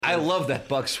I love that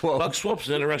Buck Swope. Buck Swope's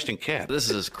an interesting cat.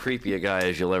 This is as creepy a guy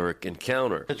as you'll ever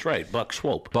encounter. That's right, Buck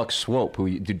Swope. Buck Swope,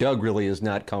 who Doug really is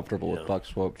not comfortable with Buck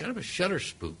Swope. Kind of a shutter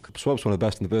spook. Swope's one of the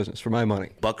best in the business, for my money.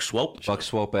 Buck Swope? Buck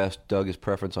Swope asked Doug his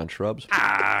preference on shrubs.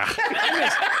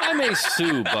 I may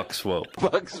sue Buck Swope.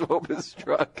 Buck Swope is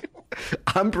struck.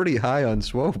 I'm pretty high on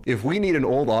Swope. If we need an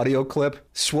old audio clip,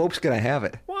 Swope's going to have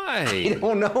it. Why? I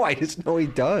don't know. I just know he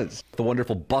does. The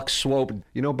wonderful Buck Swope.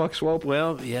 You know Buck Swope?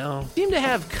 Well, yeah. Seem to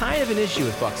have kind of an issue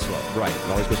with Buck Swope. Right. It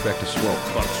always goes back to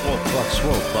Swope. Buck Swope. Buck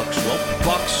Swope. Buck Swope.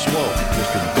 Buck Swope.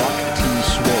 Mr. Buck T.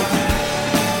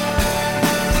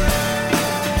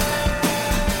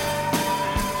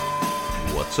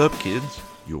 Swope. What's up, kids?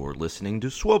 You're listening to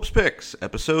Swope's Picks,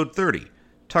 episode 30,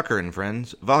 Tucker and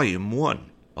Friends, volume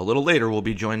 1. A little later, we'll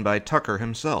be joined by Tucker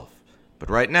himself. But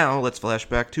right now, let's flash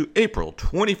back to April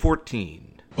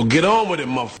 2014. Well, get on with it,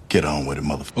 motherfucker. Get on with it,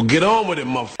 motherfucker. Well, get on with it,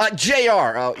 motherfucker.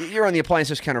 JR, you're on the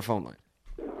Appliances Counter phone line.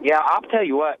 Yeah, I'll tell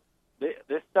you what.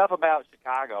 This stuff about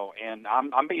Chicago, and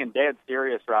I'm being dead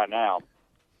serious right now,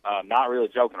 not really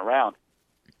joking around.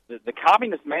 The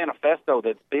Communist Manifesto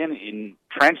that's been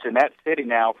entrenched in that city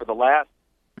now for the last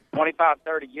 25,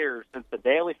 30 years, since the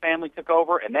Daley family took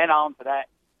over, and then on to that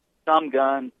some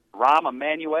gun, Rahm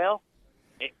Emanuel,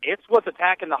 it's what's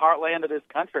attacking the heartland of this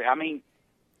country. I mean,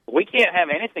 we can't have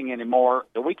anything anymore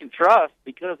that we can trust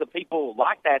because of people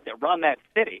like that run that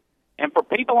city. And for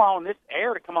people on this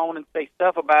air to come on and say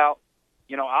stuff about,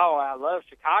 oh, I love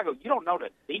Chicago, you don't know the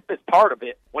deepest part of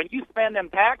it. When you spend them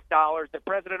tax dollars that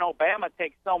President Obama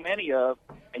takes so many of,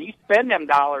 and you spend them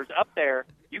dollars up there,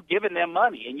 you giving them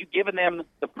money, and you giving them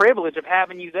the privilege of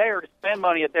having you there to spend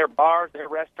money at their bars, their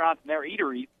restaurants, and their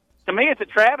eateries. To me, it's a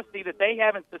travesty that they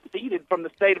haven't seceded from the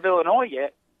state of Illinois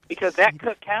yet, because that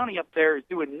Cook County up there is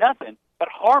doing nothing but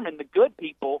harming the good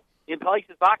people in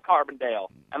places like Carbondale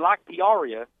and like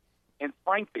Peoria and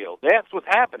Springfield. That's what's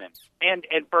happening. And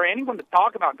for anyone to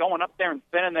talk about going up there and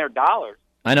spending their dollars,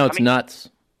 I know, it's nuts.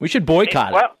 We should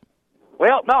boycott it.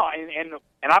 Well, no,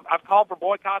 and I've called for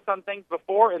boycotts on things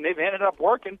before, and they've ended up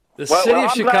working. The city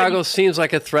of Chicago seems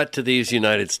like a threat to these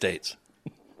United States.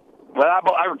 Well,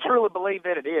 I truly believe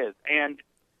that it is. And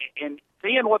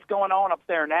seeing what's going on up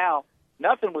there now,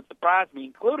 nothing would surprise me,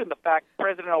 including the fact that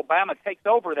President Obama takes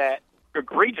over that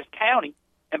egregious county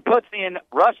and puts in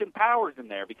Russian powers in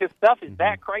there, because stuff is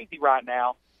that crazy right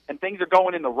now, and things are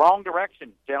going in the wrong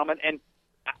direction, gentlemen. And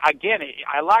again,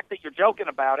 I like that you're joking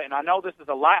about it, and I know this is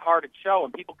a lighthearted show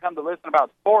and people come to listen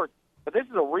about sports, but this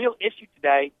is a real issue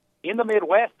today in the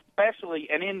Midwest especially,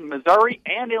 and in Missouri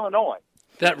and Illinois.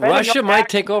 That Russia might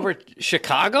take over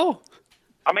Chicago?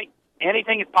 I mean,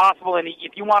 anything is possible, and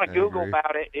if you want to Google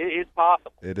about it, it is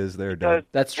possible. It is there, Doug.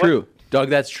 That's true. Doug,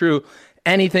 that's true.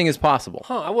 Anything is possible.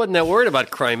 I wasn't that worried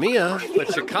about Crimea,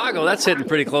 but Chicago, that's hitting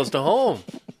pretty close to home.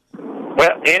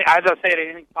 Well, as I said,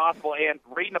 anything's possible, and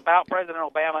reading about President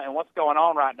Obama and what's going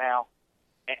on right now,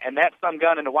 and that some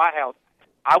gun in the White House,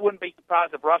 I wouldn't be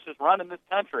surprised if Russia's running this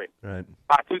country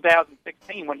by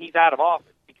 2016 when he's out of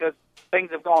office, because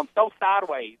things have gone so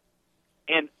sideways,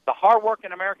 and the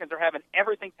hardworking Americans are having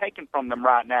everything taken from them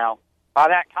right now by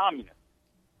that communist.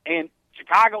 And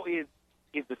Chicago is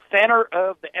the center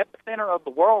of the epicenter of the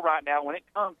world right now when it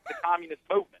comes to the communist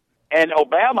movement. And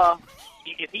Obama,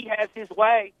 if he has his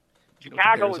way,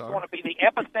 Chicago is going to be the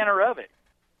epicenter of it,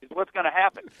 is what's going to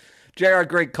happen. JR,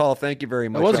 great call. Thank you very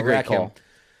much. That was a great call.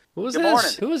 Who is Good this?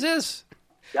 morning. Who is this?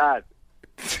 Guys.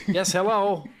 Yes,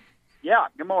 hello. Yeah,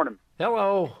 good morning.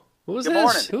 Hello. Who is Good this?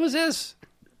 morning. Who is this?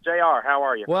 JR, how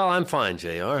are you? Well, I'm fine,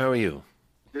 JR. How are you?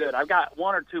 Good. I've got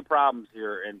one or two problems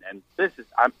here, and this is,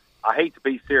 I hate to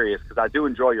be serious because I do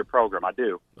enjoy your program. I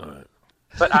do. All right.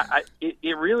 But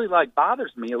it really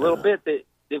bothers me a little bit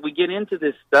that we get into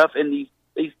this stuff, and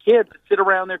these kids that sit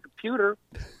around their computer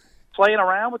playing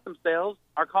around with themselves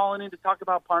are calling in to talk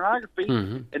about pornography,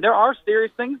 and there are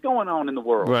serious things going on in the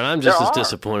world. Right, I'm just as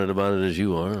disappointed about it as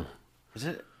you are. Is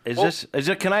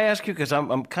it? Can I ask you, because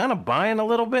I'm kind of buying a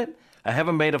little bit? I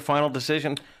haven't made a final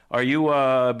decision. Are you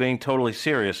being totally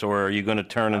serious, or are you going to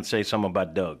turn and say something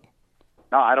about Doug?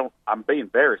 No, I don't. I'm being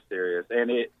very serious,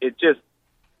 and it just,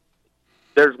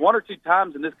 there's one or two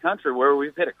times in this country where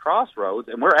we've hit a crossroads,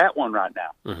 and we're at one right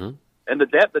now. Mm-hmm. And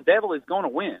the devil is going to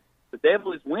win. The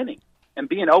devil is winning. And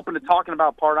being open to talking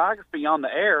about pornography on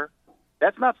the air,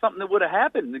 that's not something that would have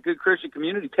happened in the good Christian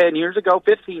community 10 years ago,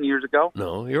 15 years ago.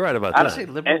 No, you're right about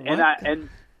that. And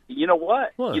you know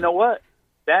what? What? You know what?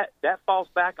 That falls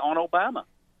back on Obama,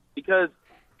 because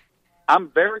I'm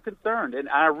very concerned, and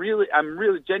I'm really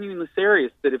genuinely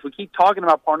serious that if we keep talking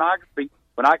about pornography,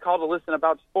 when I call to listen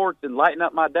about sports and lighten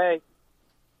up my day,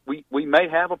 we may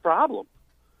have a problem.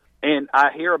 and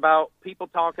I hear about people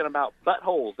talking about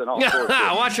buttholes and all sorts of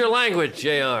Watch your language,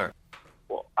 JR.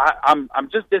 Well, I'm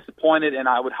just disappointed, and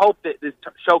I would hope that this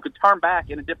show could turn back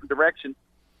in a different direction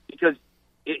because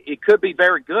it could be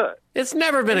very good. It's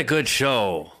never been a good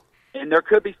show. And there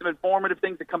could be some informative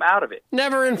things that come out of it.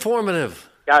 Never informative.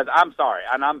 Guys, I'm sorry,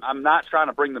 and I'm not trying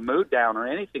to bring the mood down or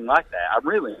anything like that. I'm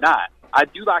really not. I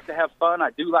do like to have fun.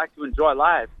 I do like to enjoy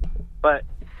life, but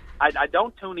I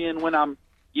don't tune in when I'm,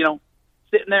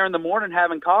 sitting there in the morning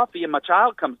having coffee and my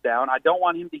child comes down. I don't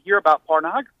want him to hear about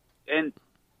pornography, and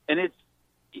it's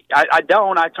I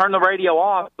don't. I turn the radio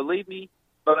off, believe me,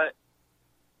 but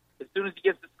as soon as he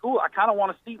gets to school, I kind of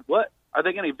want to see what are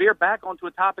they going to veer back onto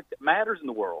a topic that matters in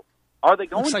the world. Are they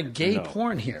going? Looks like gay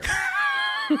porn here.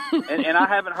 and I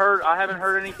haven't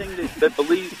heard anything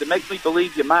that makes me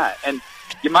believe you might, and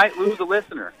you might lose a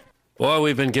listener. Boy,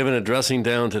 we've been given a dressing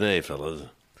down today, fellas.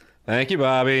 Thank you,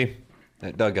 Bobby.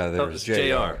 That Doug guy there is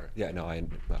JR. Yeah, no,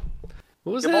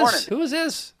 Who is Good this? morning. Who is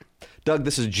this? Doug,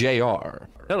 this is JR.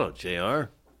 Hello, JR.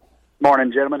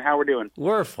 Morning, gentlemen. How we doing?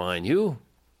 We're fine. You?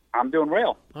 I'm doing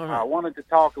well. All right. I wanted to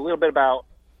talk a little bit about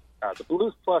the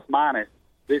Blues plus minus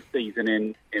this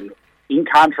season in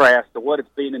contrast to what it's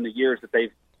been in the years that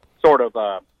they've sort of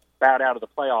bowed out of the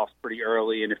playoffs pretty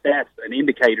early, and if that's an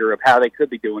indicator of how they could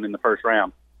be doing in the first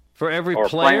round. For every Or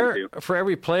player? plan to. For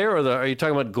every player, or are you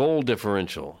talking about goal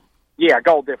differential? Yeah,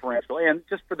 goal differential, and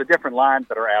just for the different lines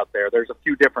that are out there. There's a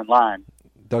few different lines.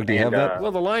 Doug, do you have that?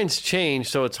 Well, the lines change,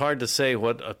 so it's hard to say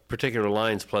what a particular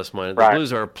line's plus minus. Right. The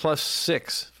Blues are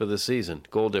 +6 for the season,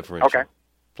 goal differential. Okay.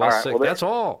 +6. All right, well, that's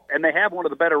all. And they have one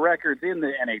of the better records in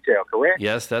the NHL, correct?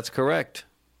 Yes, that's correct.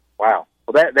 Wow.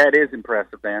 Well, that is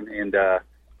impressive, then. And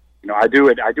I do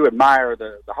admire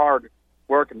the hard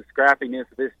work and the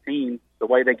scrappiness of this team, the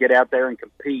way they get out there and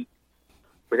compete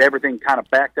with everything kind of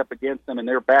backed up against them, and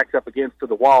they're backed up against to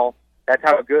the wall. That's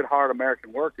how good, hard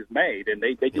American work is made, and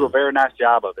they do a very nice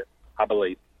job of it, I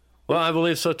believe. Well, I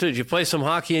believe so, too. Did you play some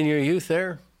hockey in your youth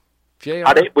there, JR?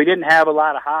 We didn't have a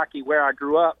lot of hockey where I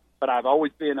grew up, but I've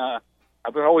always been a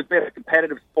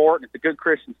competitive sport, and it's a good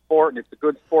Christian sport, and it's a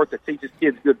good sport that teaches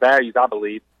kids good values, I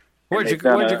believe. Where'd you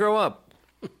grow up?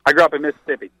 I grew up in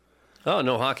Mississippi. Oh,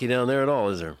 no hockey down there at all,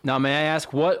 is there? Now, may I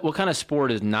ask, what kind of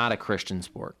sport is not a Christian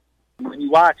sport? When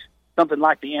you watch something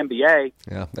like the NBA,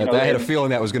 Yeah, I had a feeling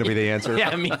that was going to be the answer.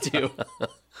 Yeah, me too.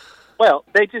 well,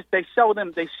 they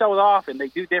show off, and they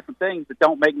do different things that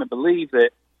don't make me believe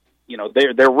that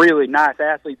they're really nice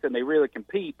athletes and they really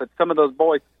compete. But some of those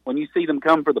boys, when you see them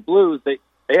come for the Blues, they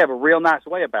have a real nice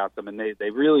way about them, and they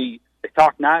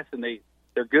talk nice, and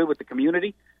they're good with the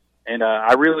community. And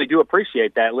I really do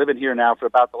appreciate that, living here now for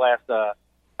about the last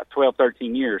 12,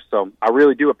 13 years. So I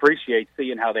really do appreciate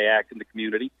seeing how they act in the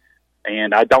community.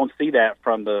 And I don't see that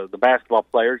from the basketball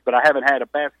players, but I haven't had a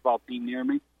basketball team near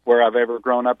me where I've ever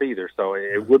grown up either. So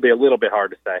it would be a little bit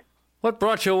hard to say. What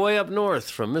brought you way up north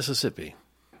from Mississippi?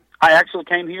 I actually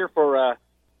came here for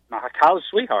my college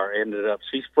sweetheart. Ended up,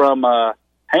 she's from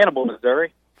Hannibal,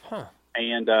 Missouri. Huh.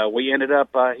 And we ended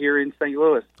up here in St.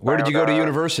 Louis. Where did you go to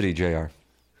university, JR?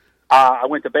 I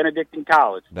went to Benedictine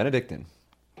College. Benedictine.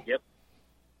 Yep,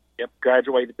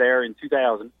 graduated there in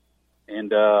 2000.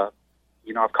 And,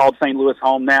 I've called St. Louis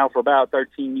home now for about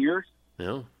 13 years.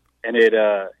 Yeah. And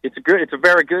it's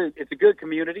a good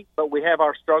community, but we have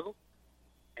our struggles.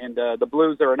 And the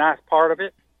Blues are a nice part of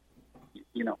it.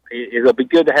 It'll be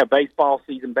good to have baseball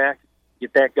season back,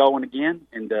 get that going again.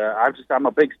 And I'm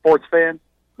a big sports fan.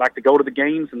 Like to go to the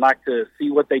games and like to see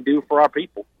what they do for our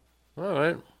people. All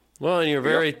right. Well, and you're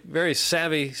very, very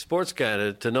savvy sports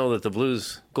guy to know that the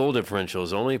Blues' goal differential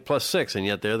is only +6, and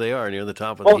yet there they are near the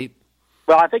top of the heap.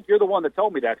 Well, I think you're the one that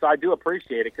told me that, so I do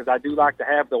appreciate it because I do like to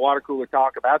have the water cooler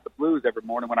talk about the Blues every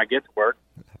morning when I get to work.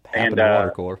 And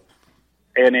water cooler.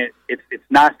 And it's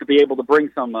nice to be able to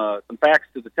bring some facts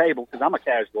to the table because I'm a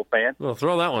casual fan. Well,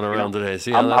 throw that one around today.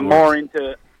 See how I'm that more works.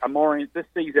 into this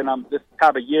season. This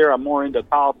type of year. I'm more into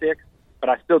politics, but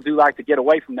I still do like to get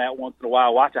away from that once in a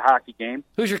while. Watch a hockey game.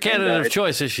 Who's your candidate of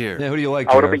choice this year? Yeah, who do you like,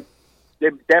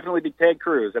 It'd definitely be Ted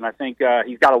Cruz, and I think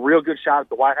he's got a real good shot at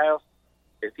the White House.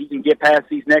 If he can get past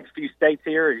these next few states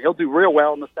here, he'll do real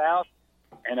well in the South,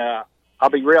 and I'll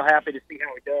be real happy to see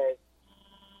how he does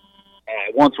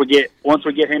once we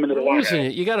get him into the White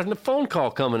House. You got a phone call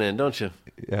coming in, don't you?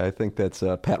 Yeah, I think that's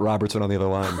Pat Robertson on the other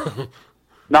line.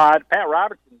 No, Pat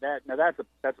Robertson. That's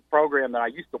a program that I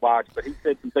used to watch, but he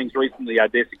said some things recently I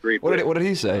disagreed with. What did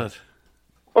he say?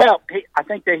 Well, I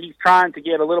think that he's trying to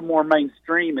get a little more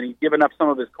mainstream, and he's giving up some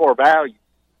of his core values.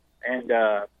 And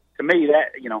to me,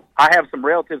 I have some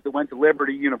relatives that went to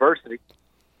Liberty University,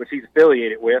 which he's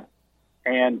affiliated with,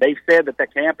 and they've said that the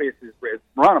campus is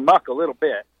run amok a little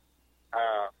bit.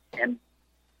 and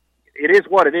it is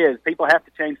what it is. People have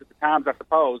to change with the times, I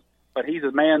suppose. But he's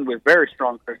a man with very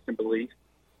strong Christian beliefs,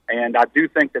 and I do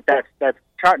think that's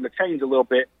starting to change a little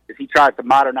bit as he tries to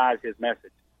modernize his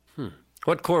message.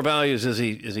 What core values is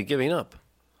he giving up?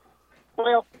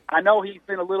 Well, I know he's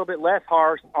been a little bit less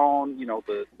harsh on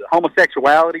the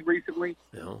homosexuality recently,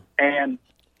 and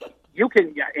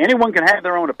anyone can have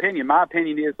their own opinion. My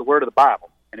opinion is the word of the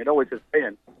Bible, and it always has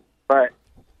been. But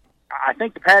I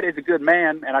think Pat is a good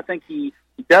man, and I think he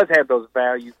does have those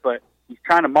values, but he's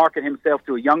trying to market himself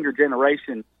to a younger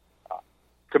generation.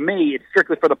 To me, it's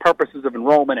strictly for the purposes of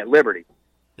enrollment at Liberty.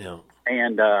 Yeah.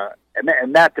 And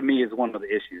that to me is one of the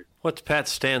issues. What's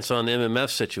Pat's stance on MMF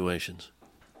situations?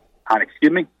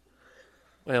 Excuse me?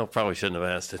 Well, probably shouldn't have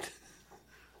asked it.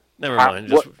 Never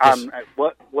mind.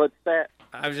 What's that?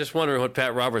 I was just wondering what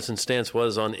Pat Robertson's stance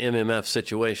was on MMF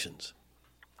situations.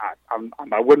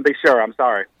 I wouldn't be sure. I'm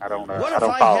sorry. I don't. What I if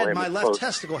don't I follow had him my as left close.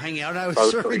 testicle hanging out and I was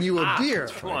Closely. serving you a beer?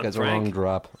 That's a wrong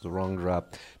drop. It's a wrong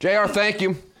drop. JR, thank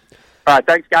you. All right.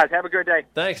 Thanks, guys. Have a good day.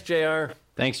 Thanks, JR.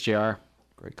 Thanks, JR.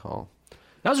 Great call.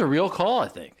 That was a real call, I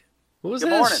think. Who was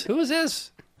Good this? morning. Who was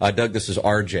this? Doug, this is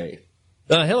RJ.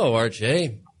 Hello,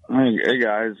 RJ. Hey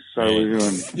guys, how are we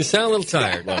doing? You sound a little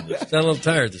tired. You sound a little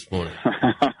tired this morning.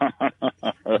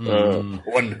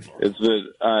 Wonderful. It's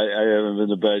been I haven't been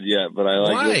to bed yet, but I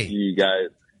like listening to you guys.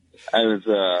 It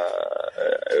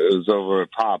was over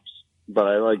at Pops, but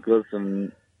I like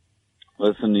listening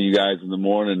to you guys in the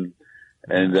morning.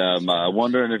 And I'm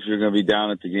wondering if you're going to be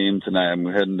down at the game tonight. I'm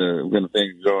going to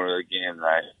think going to the game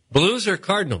tonight. Blues or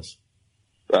Cardinals?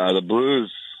 The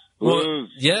Blues. Well,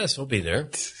 yes, we'll be there.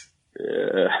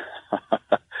 Yeah,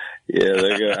 yeah.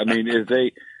 They're gonna, I mean, if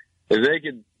they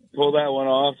could pull that one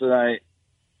off tonight,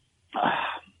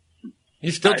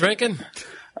 You still drinking?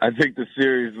 I think the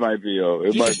series might be over.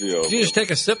 It might be over. Did you just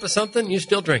take a sip of something? You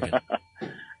still drinking?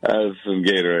 Some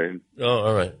Gatorade. Oh,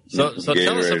 all right. So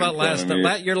tell us about last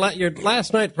night. Your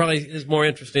last night probably is more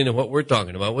interesting than what we're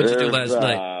talking about. What did you do last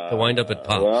night to wind up at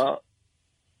Pops? Well,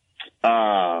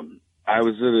 I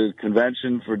was at a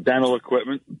convention for dental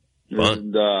equipment.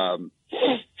 Fun. And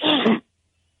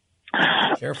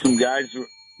Careful. some guys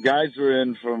were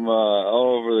in from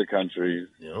all over the country,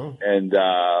 and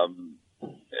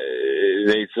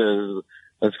they said,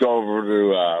 "Let's go over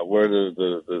to where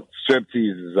the strip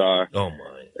teases are." Oh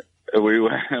my! We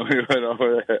went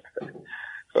over there.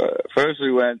 First,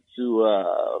 we went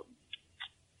to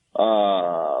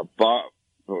Bar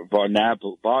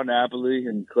Napoli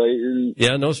in Clayton.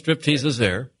 Yeah, no strip teases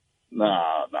there. No.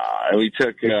 We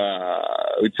took an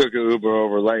Uber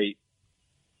over late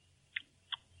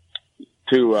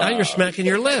to. Now you're smacking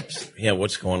your lips. Yeah,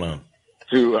 what's going on?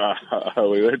 We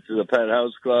went to the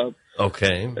Penthouse Club.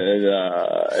 Okay. And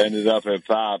ended up at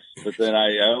Pops. But then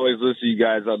I always listen to you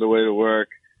guys on the way to work.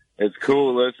 It's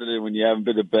cool listening when you haven't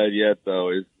been to bed yet, though.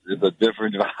 It's a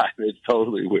different vibe. It's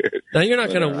totally weird. Now you're not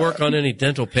going to work on any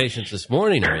dental patients this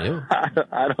morning, are you?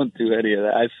 I don't do any of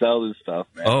that. I sell this stuff,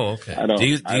 man. Oh, okay. Do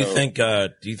you think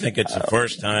it's the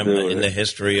first time in the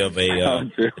history of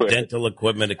a dental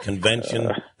equipment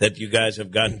convention that you guys have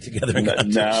gotten together and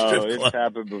gone to a strip club? It's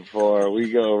happened before.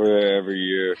 We go over there every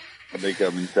year when they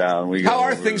come in town. How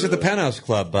are things at the Penthouse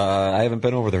Club? I haven't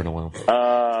been over there in a while.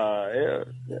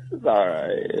 It's all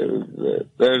right.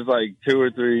 There's like 2 or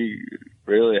 3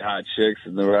 really hot chicks,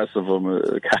 and the rest of them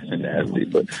are kind of nasty.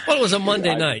 But well, it was a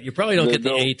Monday night. You probably don't get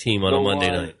the A team on a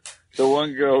Monday night. The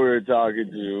one girl we were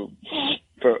talking to.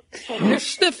 You're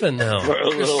sniffing now.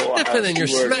 You're sniffing and you're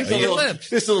smacking your lips.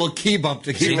 Just a little key bump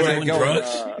to keep doing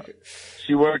drugs.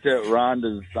 She worked at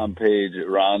Rhonda's on Page at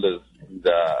Rhonda's. And,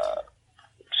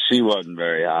 she wasn't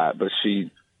very hot, but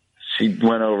she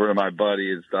went over to my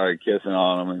buddy and started kissing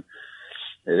on him, and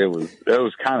it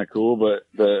was kind of cool. But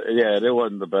it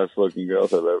wasn't the best looking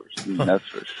girls I've ever seen. That's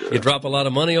for sure. You drop a lot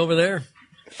of money over there?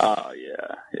 Oh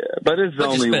yeah. But it's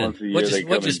only once a year they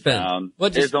come in town.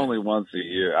 It's only once a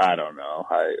year. I don't know.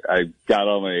 I got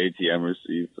all my ATM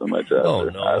receipts on my desk. Oh,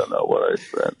 no. I don't know what I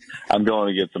spent. I'm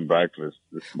going to get some breakfast.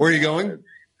 Where are you going?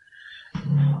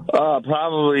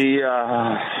 Probably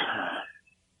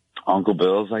Uncle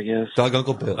Bill's, I guess. Doug,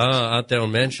 Uncle Bill. Out there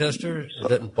in Manchester? Is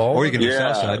that in Baldwin? Or you can do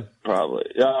Southside. Probably.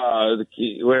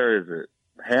 Where is it?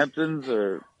 Hamptons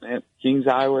or Kings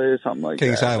Highway or something like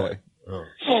Kings that. Highway. Oh.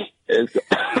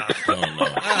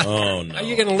 Oh no! Are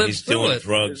you going to live He's through doing it?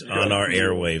 drugs on our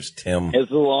airwaves, Tim. It's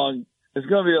going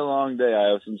to be a long day.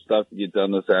 I have some stuff to get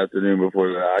done this afternoon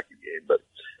before the hockey game, but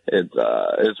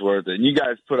it's worth it. And you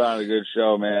guys put on a good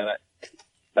show, man.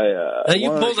 Now you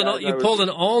pulled an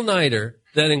all-nighter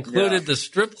that included the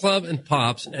strip club and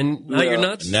Pops, and now you're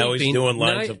not sleeping. Now he's doing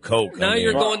lines of coke. Now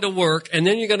you're going to work, and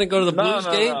then you're going to go to the Blues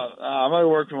game? No. I'm going to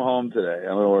work from home today.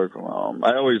 I always work from home.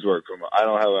 I don't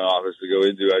have an office to go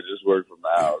into. I just work from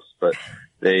the house. But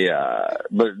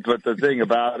but the thing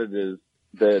about it is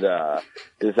that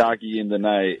this hockey game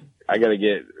tonight, I got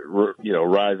to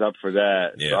rise up for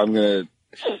that. Yeah. So I'm going to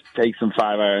take some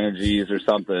 5-hour energies or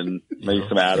something, maybe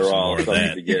some Adderall or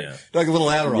something to get. Like a little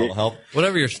Adderall will help.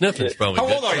 Whatever you're sniffing is probably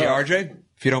How old are you, RJ?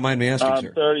 If you don't mind me asking,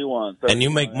 sir. 31. And you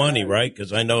make money, right?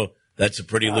 Because I know that's a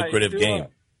pretty lucrative game,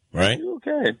 right?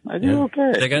 I do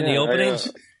okay. They got any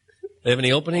openings? They have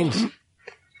any openings?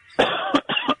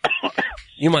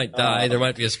 You might die. There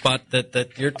might be a spot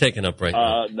that you're taking up right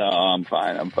now. No, I'm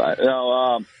fine.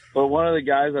 No, but one of the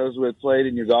guys I was with played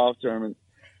in your golf tournament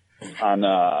on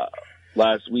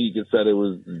last week and said it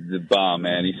was the bomb,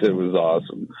 man. He said it was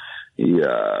awesome.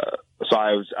 So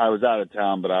I was out of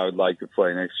town, but I would like to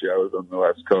play next year. I was on the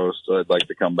West Coast, so I'd like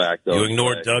to come back. You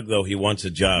ignored Doug, though. He wants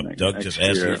a job. Doug just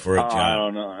asked you for a job. I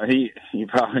don't know. He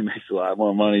probably makes a lot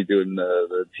more money doing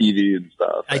the TV and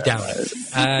stuff. I doubt it.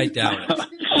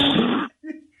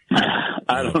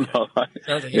 I don't know.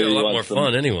 Sounds like you had a lot more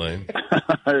fun anyway.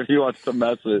 If he wants to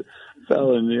mess with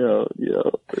selling,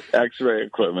 X-ray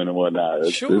equipment and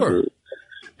whatnot. Sure.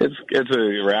 It's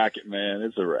a racket, man.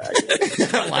 It's a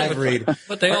racket. Live read.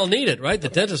 But they all need it, right? The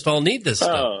dentists all need this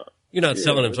stuff. You're not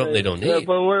selling them something they don't need. Yeah,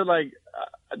 but we're like,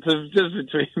 just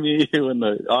between me, you, and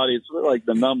the audience, we're like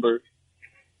the number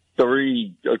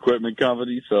 3 equipment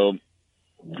company. So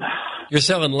you're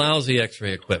selling lousy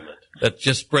X-ray equipment that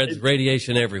just spreads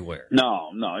radiation everywhere.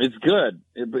 No, it's good.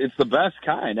 It's the best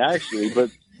kind, actually. But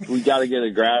we got to get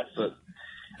a grasp of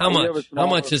how much. How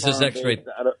much is this X-ray?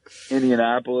 Out of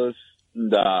Indianapolis.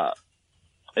 And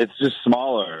it's just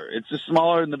smaller. It's just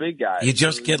smaller than the big guys. You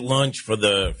just get lunch for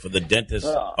the dentist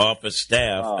office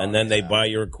staff, and then they buy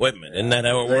your equipment. Isn't that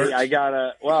how it works? I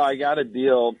got a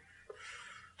deal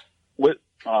with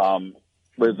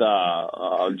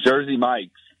Jersey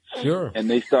Mike's. Sure. And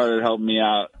they started helping me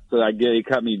out. So they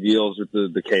cut me deals with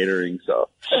the catering. So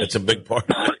it's a big part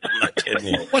of it. I'm not kidding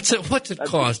you. What's it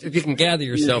cost? If you can gather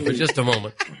yourself for just a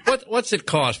moment, what's it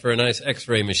cost for a nice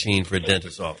X-ray machine for a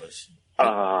dentist's office?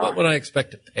 What would I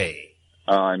expect to pay?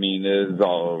 I mean, it's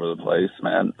all over the place,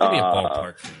 man. Give me a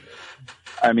ballpark.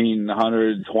 I mean,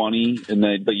 120,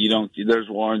 but you don't. There's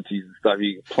warranties and stuff.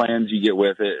 Plans you get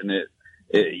with it, and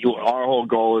our whole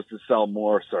goal is to sell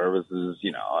more services.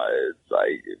 It's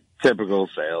like typical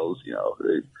sales.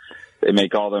 They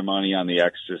make all their money on the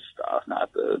extra stuff,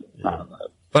 not the.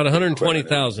 About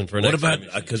 $120,000 for an. What about?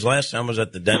 Because last time I was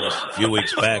at the dentist a few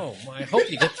weeks back. Oh, I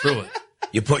hope you get through it.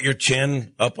 You put your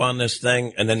chin up on this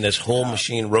thing, and then this whole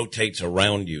machine rotates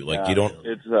around you, like you don't.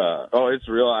 It's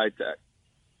real high tech.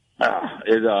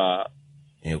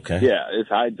 You okay? Yeah, it's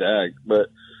high tech, but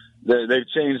they've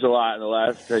changed a lot in the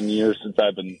last 10 years since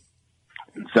I've been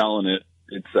selling it.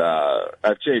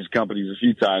 I've changed companies a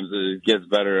few times. It gets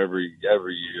better every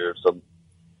year. So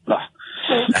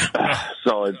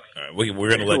it's we're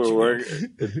gonna let you.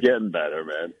 It's getting better,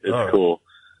 man. It's cool.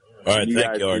 All right, you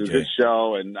thank guys you, RJ. do a good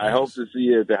show, and I hope to see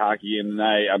you at the hockey game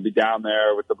tonight. I'll be down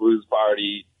there with the Blues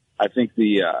party. I think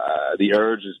the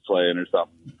Urge is playing or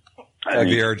something.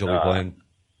 The Urge will be playing.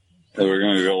 So we're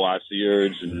going to go watch the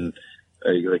Urge and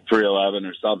like 311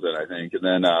 or something, I think, and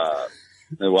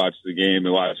then watch the game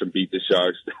and watch them beat the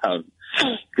Sharks down.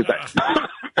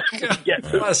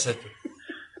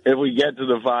 If we get to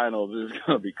the finals, it's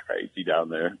going to be crazy down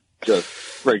there. Just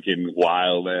freaking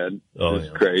wild, man. It's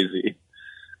crazy.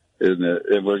 Isn't it?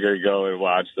 And we're going to go and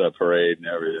watch the parade and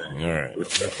everything. All right.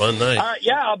 It's a fun night. All right,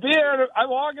 yeah, I'll be here. I'm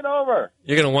walking over.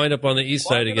 You're going to wind up on the east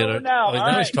side to get it. Now.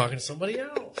 Now he's talking to somebody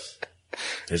else.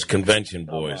 His convention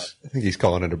boys. I think he's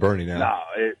calling it a Bernie now.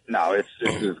 No, it's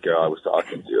this girl I was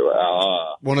talking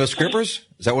to. One of the scrippers?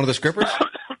 Is that one of the scrippers?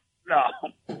 No,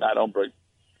 I don't bring.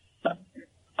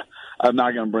 I'm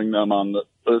not going to bring them on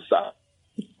the side.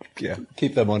 Yeah,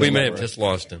 keep them on. We may have just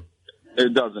lost him.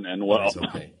 It doesn't end well. That's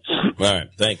okay. All right,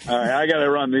 thank you. All right, I got to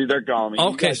run. They're calling me.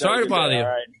 Okay, sorry to bother you.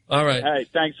 All right. Hey,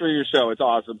 thanks for your show. It's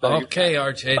awesome. Okay,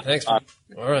 RJ, thanks. All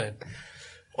right.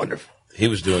 Wonderful. He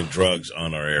was doing drugs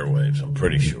on our airwaves, I'm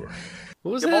pretty sure.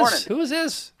 Who is this? Who is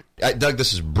this? Doug,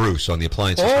 this is Bruce on the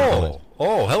appliances.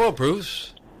 Oh, hello,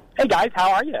 Bruce. Hey, guys,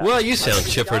 how are you? Well, you sound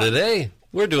chipper today.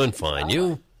 We're doing fine.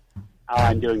 You? Oh,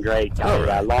 I'm doing great. All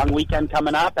right. Long weekend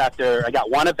coming up. After I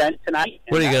got one event tonight.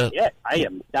 What do you got? It. I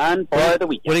am done for the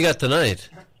weekend. What do you got tonight?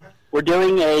 We're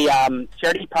doing a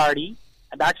charity party.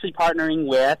 I'm actually partnering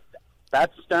with Beth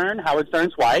Stern, Howard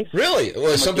Stern's wife. Really?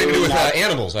 Well, something to do with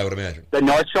animals, I would imagine. The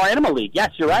North Shore Animal League.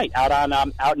 Yes, you're right. On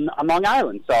Long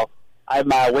Island. So I'm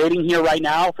waiting here right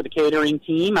now for the catering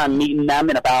team. I'm meeting them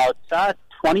in about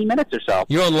 20 minutes or so.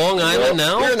 You're on Long Island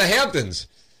now? You're in the Hamptons.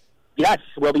 Yes,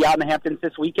 we'll be out in the Hamptons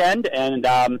this weekend, and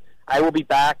I will be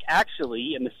back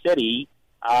actually in the city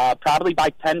probably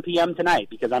by 10 p.m. tonight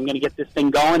because I'm going to get this thing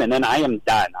going, and then I am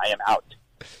done. I am out.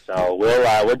 So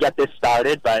we'll get this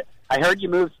started. But I heard you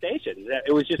moved stations.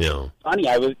 It was just funny.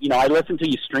 I listened to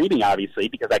you streaming obviously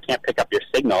because I can't pick up your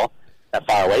signal that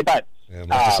far away. But I'm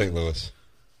not to St. Louis.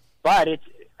 But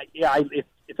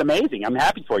it's amazing. I'm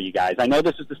happy for you guys. I know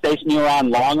this is the station you were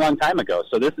on long time ago,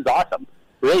 so this is awesome.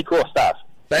 Really cool stuff.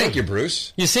 Thank you,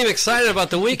 Bruce. You seem excited about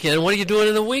the weekend. What are you doing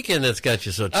in the weekend that's got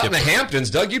you so chipper? Out in the Hamptons,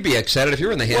 Doug. You'd be excited if you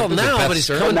were in the Hamptons. Well, now, but he's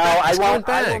coming back.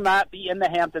 I will not be in the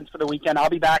Hamptons for the weekend. I'll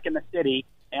be back in the city,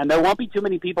 and there won't be too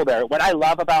many people there. What I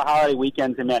love about holiday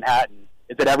weekends in Manhattan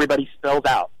is that everybody spills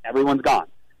out. Everyone's gone.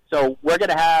 So we're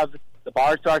going to have the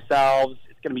bars to ourselves.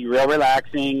 It's going to be real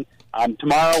relaxing.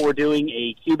 Tomorrow we're doing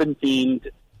a Cuban-themed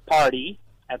party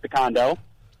at the condo,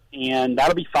 and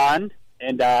that'll be fun.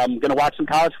 And I'm going to watch some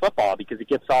college football because it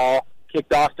gets all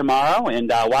kicked off tomorrow, and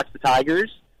watch the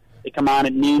Tigers. They come on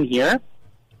at noon here,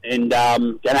 and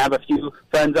going to have a few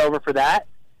friends over for that,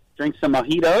 drink some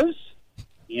mojitos,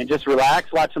 and just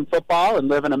relax, watch some football, and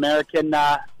live an American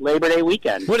Labor Day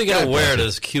weekend. What are you going to wear to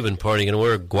this Cuban party? You going to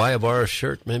wear a Guayabara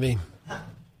shirt, maybe?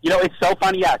 It's so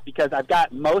funny, yes, because I've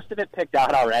got most of it picked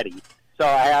out already. So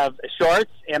I have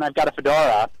shorts and I've got a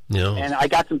fedora, and I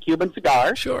got some Cuban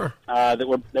cigars. Sure. That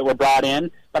were brought in,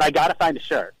 but I got to find a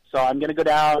shirt. So I'm going to go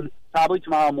down probably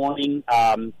tomorrow morning,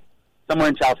 somewhere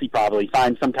in Chelsea, probably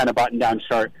find some kind of button-down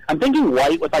shirt. I'm thinking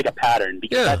white with like a pattern.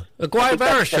 Because a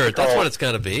Guayabara shirt. That's what it's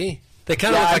got to be. They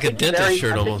kind of look like a dentist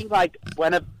shirt almost. I'm thinking like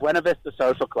Buena Vista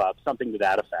Social Club, something to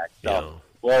that effect. So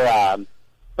we'll.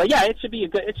 But yeah, it should be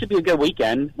a good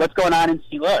weekend. What's going on in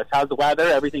St. Louis? How's the weather?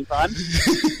 Everything fun?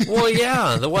 Well,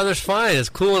 yeah, the weather's fine. It's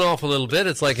cooling off a little bit.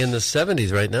 It's like in the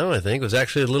 70s right now, I think. It was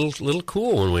actually a little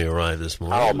cool when we arrived this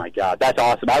morning. Oh my God, that's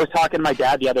awesome! I was talking to my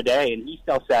dad the other day, and he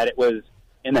still said it was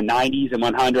in the 90s and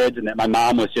 100s, and that my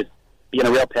mom was just being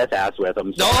a real piss ass with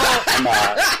him. So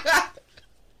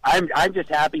I'm just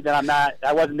happy that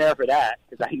I wasn't there for that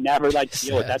because I never like to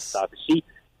deal with that stuff.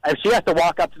 If she has to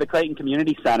walk up to the Clayton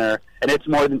Community Center and it's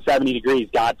more than 70 degrees,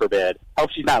 God forbid.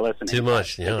 Hope she's not listening. Too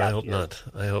much. Yeah, I hope not.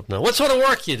 I hope not. What sort of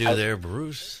work you do there,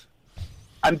 Bruce?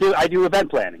 I do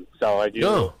event planning. So I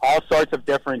do all sorts of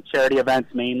different charity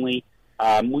events mainly.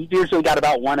 We usually got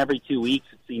about one every 2 weeks,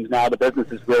 it seems now. The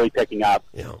business is really picking up.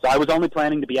 Yeah. So I was only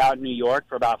planning to be out in New York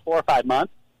for about 4 or 5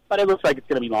 months, but it looks like it's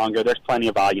going to be longer. There's plenty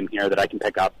of volume here that I can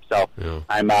pick up. So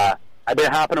I've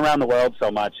been hopping around the world so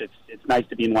much. It's nice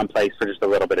to be in one place for just a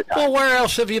little bit of time. Well, where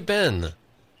else have you been?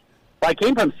 Well, I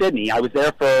came from Sydney. I was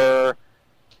there for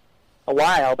a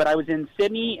while, but I was in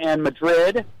Sydney and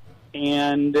Madrid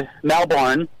and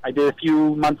Melbourne. I did a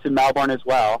few months in Melbourne as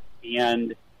well.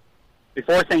 And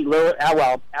before St. Louis,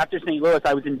 after St. Louis,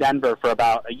 I was in Denver for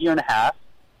about a year and a half.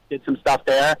 Did some stuff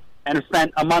there, and I've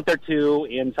spent a month or two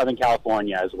in Southern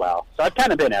California as well. So I've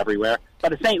kind of been everywhere.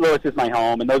 But St. Louis is my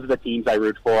home, and those are the teams I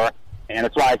root for. And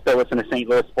that's why I still listen to St.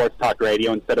 Louis Sports Talk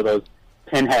Radio instead of those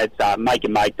pinheads, Mike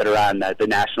and Mike, that are on the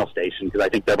national station, because I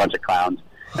think they're a bunch of clowns.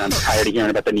 And I'm tired of hearing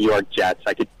about the New York Jets.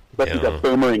 I could listen to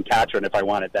Boomer and Catron if I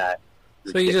wanted that.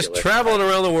 So you're just traveling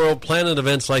around the world, planning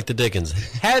events like the Dickens.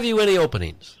 Have you any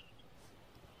openings?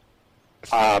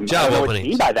 Job I don't know openings. What you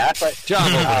mean by that, but job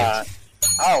openings.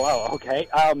 Okay.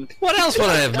 What else would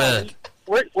I have meant?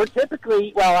 We're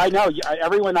typically, well, I know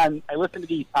everyone. I listen to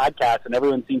these podcasts, and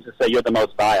everyone seems to say you're the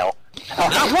most vile.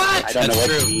 What? I don't know what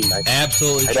true. you mean.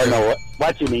 Absolutely I don't know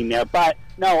what you mean there, but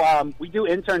no, we do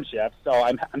internships. So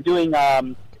I'm doing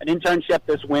an internship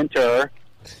this winter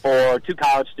for 2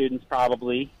 college students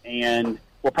probably, and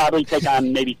we'll probably take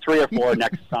on maybe 3 or 4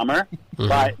 next summer. Mm-hmm.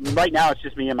 But right now it's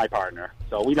just me and my partner,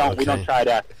 so we don't try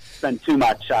to spend too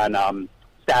much on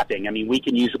staffing. I mean, we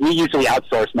usually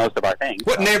outsource most of our things.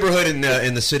 What neighborhood in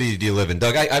the city do you live in,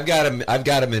 Doug? I've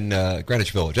got him in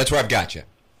Greenwich Village. That's where I've got you.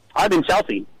 I'm in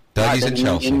Chelsea. Dougie's in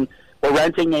Chelsea. We're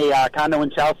renting a condo in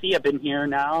Chelsea. I've been here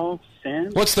now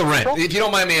since. What's the rent? If you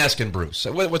don't mind me asking, Bruce,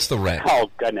 what's the rent?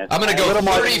 Oh goodness! I'm going to go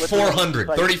 3,400.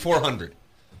 3,400.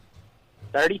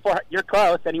 34. You're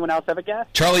close. Anyone else have a guess?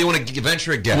 Charlie, you want to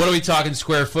venture a guess? What are we talking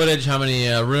square footage? How many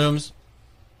rooms?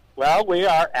 Well, we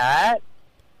are at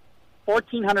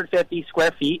 1,450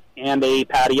 square feet and a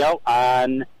patio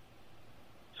on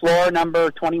floor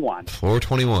number 21. Floor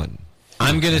 21.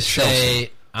 I'm going to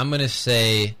say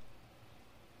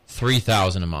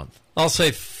 $3,000 a month. I'll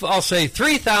say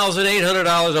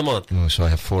 $3,800 a month. Oh, so I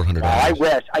have $400. I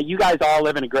wish. You guys all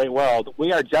live in a great world.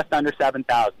 We are just under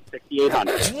 7,000,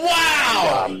 6,800.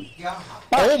 Wow!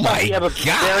 Oh my we have a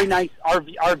God! very nice.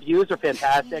 Our views are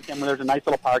fantastic, and there's a nice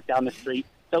little park down the street.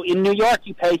 So in New York,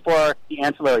 you pay for the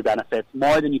ancillary benefits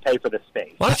more than you pay for the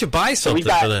space. Why don't you buy something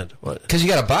for that? Because you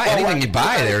got to buy anything you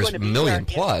buy. if I was There's going a to be million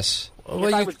here, plus.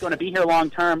 If I was going to be here long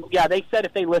term, they said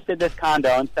if they listed this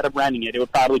condo instead of renting it, it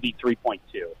would probably be 3.2.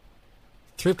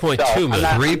 3.2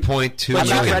 million. 3.2 I'm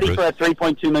not million. ready for a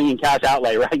 3.2 million cash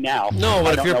outlay right now. No,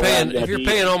 but if you're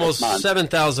paying almost $7,000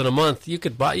 $7,000 a month, you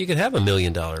could have $1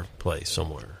 million place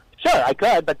somewhere. Sure, I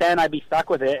could, but then I'd be stuck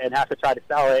with it and have to try to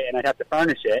sell it, and I'd have to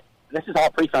furnish it. This is all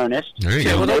pre-furnished. There you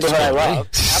go. The neighborhood I love.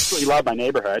 Absolutely love my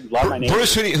neighborhood. Love my neighborhood.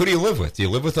 Bruce, who do you live with? Do you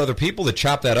live with other people that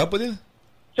chop that up with you?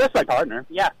 Just my partner,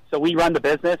 yeah. So we run the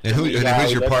business. And who's we your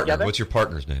live partner? together. What's your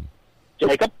partner's name?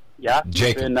 Jacob. Yeah,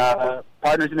 Jacob. We've been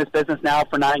partners in this business now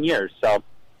for 9 years. So,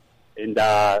 and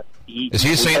Is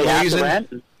he a St.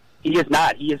 Louisan? He is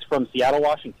not. He is from Seattle,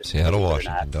 Washington. Seattle,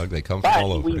 Washington, Doug. They come from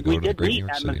all over to go to the great New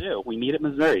York City. Mizzou. We meet at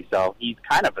Missouri, so he's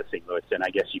kind of a St. Louisan,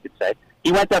 I guess you could say.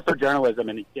 He went there for journalism,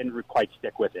 and he didn't quite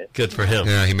stick with it. Good for him.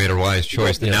 Yeah, he made a wise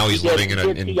choice. And now he's living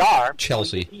in PR,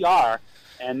 Chelsea. PR,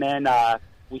 and then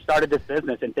we started this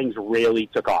business, and things really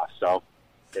took off. So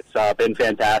it's been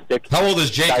fantastic. How old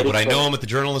is Jacob? Would I know Excited. him at the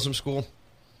journalism school?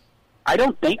 I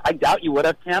doubt you would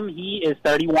have, Tim. He is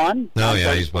 31. No, I'm yeah,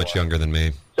 34. he's much younger than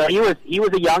me. So he was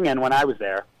a youngin' when I was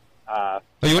there. Oh,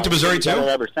 you went to Missouri too?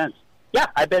 Ever since. Yeah,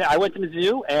 I went to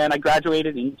Mizzou and I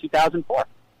graduated in 2004.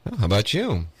 Oh, how about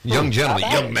you, young gentleman,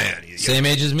 young man? Same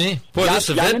age as me. Boy, this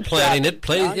Young event and planning,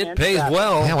 strapping. it pays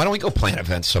well. Yeah, why don't we go plan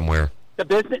events somewhere? The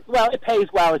business, it pays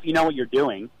well if you know what you're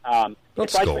doing.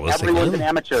 It's like everyone's an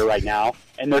amateur right now,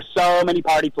 and there's so many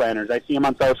party planners. I see them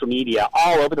on social media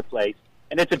all over the place,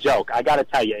 and it's a joke. I got to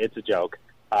tell you, it's a joke.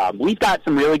 We've got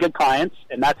some really good clients,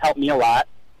 and that's helped me a lot.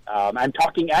 I'm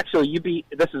talking, actually,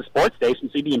 this is a sports station,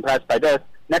 so you'd be impressed by this.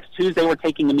 Next Tuesday, we're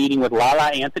taking a meeting with Lala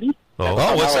Anthony. Oh,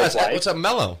 what's up,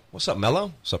 Mello? What's up,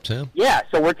 Mello? What's up, Tim? Yeah,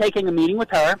 so we're taking a meeting with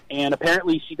her, and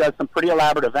apparently she does some pretty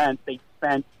elaborate events. They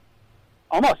spent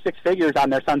almost six figures on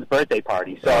their son's birthday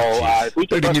party. So if we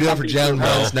could Did book you do that for something John through her-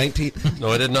 Brown's 19th?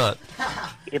 No, I did not.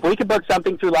 If we could book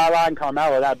something through Lala and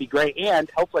Carmelo, that'd be great, and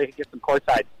hopefully get some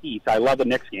courtside seats. I love the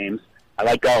Knicks games. I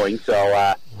like going, so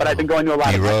but I've been going to a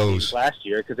lot of Knicks games last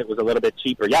year because it was a little bit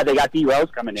cheaper. Yeah, they got D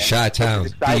Rose coming in. Chi-Town,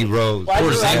 D Rose, I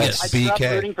grew up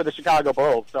BK. rooting for the Chicago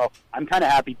Bulls, so I'm kind of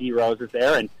happy D Rose is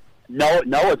there. And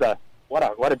Noah's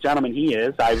what a gentleman he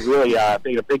is. I really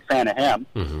been a big fan of him.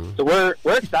 Mm-hmm. So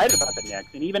we're excited about the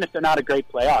Knicks, and even if they're not a great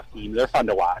playoff team, they're fun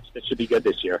to watch. That should be good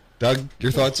this year. Doug,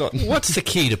 your thoughts on What's the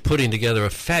key to putting together a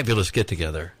fabulous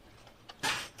get-together?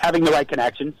 Having the right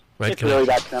connections. It's really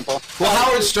that simple. Will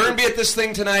Howard Stern be at this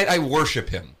thing tonight? I worship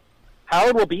him.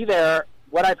 Howard will be there.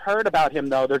 What I've heard about him,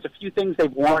 though, there's a few things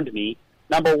they've warned me.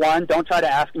 Number one, don't try to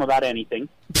ask him about anything.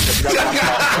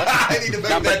 I need to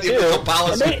make that the official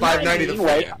policy 590 to the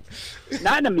fan.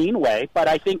 Not in a mean way, but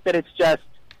I think that it's just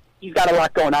he's got a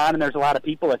lot going on and there's a lot of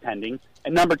people attending.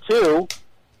 And number two,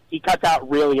 he cuts out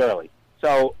really early.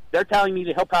 So they're telling me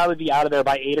that he'll probably be out of there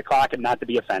by 8 o'clock and not to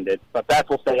be offended. But Beth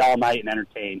will stay all night and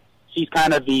entertain. She's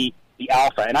kind of the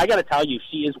alpha. And I got to tell you,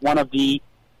 she is one of the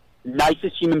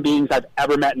nicest human beings I've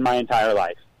ever met in my entire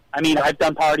life. I mean, I've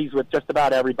done parties with just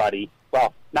about everybody.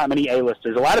 Well, not many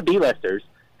A-listers, a lot of B-listers.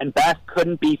 And Beth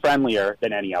couldn't be friendlier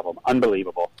than any of them.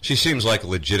 Unbelievable. She seems like a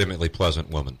legitimately pleasant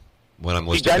woman when I'm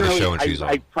listening to the show and she's on.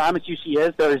 I promise you she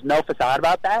is. There is no facade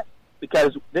about that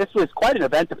because this was quite an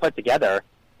event to put together.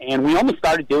 And we only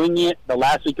started doing it the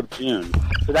last week of June.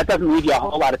 So that doesn't leave you a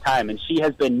whole lot of time. And she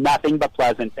has been nothing but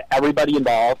pleasant to everybody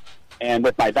involved. And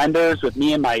with my vendors, with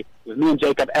me and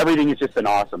Jacob, everything has just been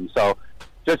awesome. So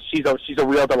she's a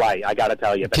real delight, I got to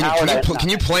tell you. But can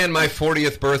you plan my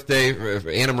 40th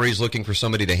birthday? Anna Marie's looking for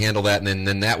somebody to handle that, and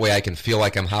then that way I can feel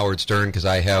like I'm Howard Stern because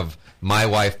I have my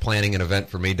wife planning an event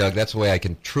for me, Doug. That's the way I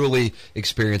can truly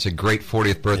experience a great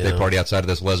 40th birthday party outside of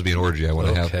this lesbian orgy I want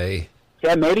to have. Okay.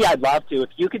 Yeah, maybe I'd love to.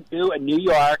 If you could do a New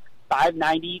York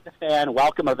 590 The Fan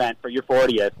welcome event for your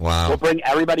 40th, wow. We'll bring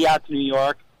everybody out to New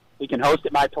York. We can host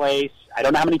at my place. I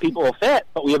don't know how many people will fit,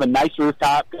 but we have a nice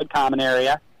rooftop, good common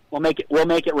area. We'll make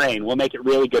it rain. We'll make it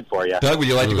really good for you. Doug, would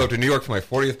you like to go to New York for my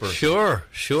 40th birthday?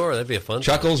 Sure. That'd be a fun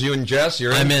Chuckles, you and Jess,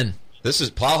 you're in? I'm in. This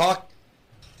is Plowhawk?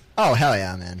 Oh, hell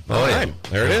yeah, man. All right.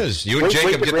 There it is. You and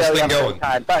Jacob get really this thing have a going. good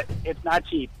time, but it's not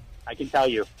cheap, I can tell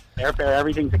you. Airfare,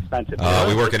 everything's expensive.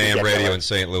 We work in AM radio in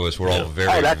St. Louis. We're all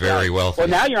very, very wealthy. Well,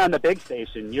 now you're on the big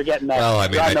station. You're getting that. Well, I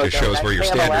mean, that just shows where your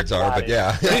standards are, but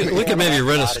yeah. We could maybe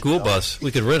rent a school bus. We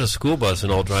could rent a school bus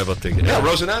and all drive up there. Yeah,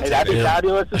 Rosinante. Hey, that'd be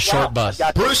fabulous. A short bus.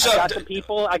 Bruce, I got some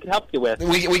people I can help you with.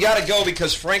 We got to go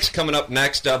because Frank's coming up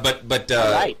next. But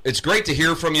right. It's great to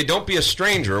hear from you. Don't be a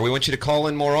stranger. We want you to call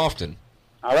in more often.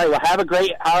 All right. Well, have a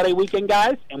great holiday weekend,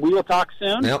 guys, and we will talk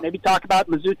soon. Yep. Maybe talk about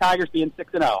Mizzou Tigers being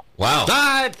 6-0. Wow. All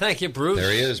right, thank you, Bruce.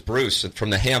 There he is, Bruce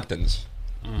from the Hamptons.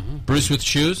 Mm-hmm. Bruce with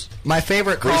shoes? My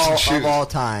favorite Bruce call and shoes. of all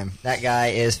time. That guy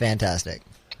is fantastic.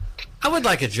 I would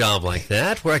like a job like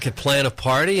that where I could plan a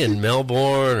party in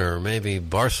Melbourne or maybe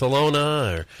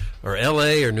Barcelona or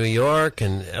L.A. or New York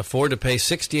and afford to pay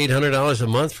 $6,800 a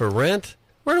month for rent.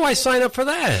 Where do I sign up for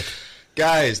that?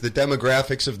 Guys, the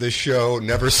demographics of this show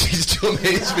never cease to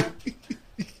amaze me.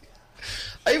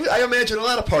 I imagine a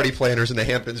lot of party planners in the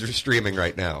Hamptons are streaming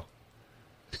right now.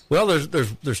 Well,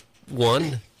 there's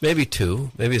one, maybe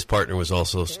two. Maybe his partner was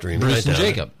also streaming. Bruce and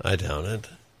Jacob. I doubt it.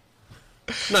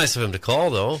 Nice of him to call,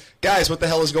 though. Guys, what the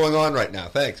hell is going on right now?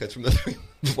 Thanks. That's from the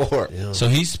 3-4. Yeah. So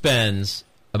he spends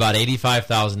about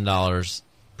 $85,000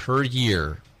 per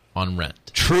year on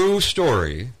rent. True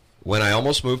story. When I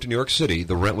almost moved to New York City,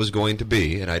 the rent was going to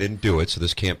be, and I didn't do it, so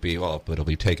this can't be, well, it'll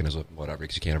be taken as a whatever,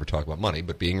 because you can't ever talk about money,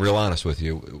 but being real honest with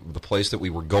you, the place that we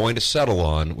were going to settle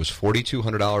on was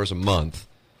 $4,200 a month,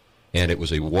 and it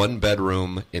was a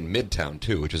one-bedroom in Midtown,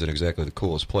 too, which isn't exactly the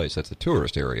coolest place. That's the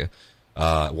tourist area.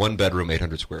 One bedroom,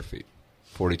 800 square feet,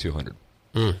 $4,200.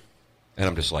 Mm. And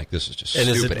I'm just like, this is just and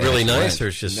stupid. is it really nice, rent. or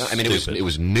it's just no, I mean, stupid? it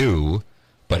was new,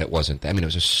 but it wasn't. I mean, it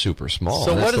was just super small.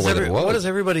 So what what does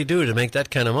everybody do to make that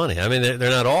kind of money? I mean, they're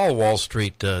not all Wall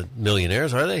Street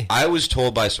millionaires, are they? I was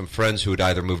told by some friends who had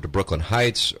either moved to Brooklyn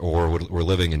Heights or were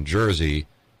living in Jersey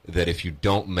that if you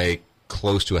don't make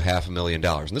close to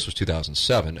 $500,000, and this was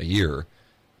 2007, a year,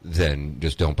 then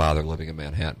just don't bother living in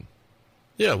Manhattan.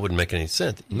 Yeah, it wouldn't make any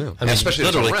sense. No. I mean, Especially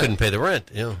literally rent. couldn't pay the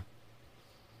rent. Yeah.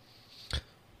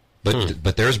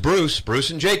 But there's Bruce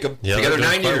and Jacob Yeah, together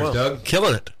they're doing 9 quite years, well. Doug.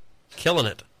 Killing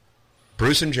it.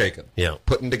 Bruce and Jacob. Yeah.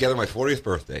 Putting together my 40th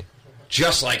birthday,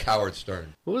 just like Howard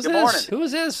Stern. Who is Good this? morning. Who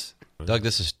is this? Doug,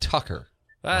 this is Tucker.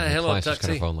 Hello, Kind of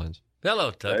Tuxie. phone lines.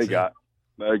 Hello, Tuxie.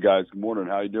 Hey guys, good morning.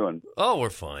 How you doing? Oh, we're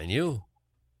fine. You?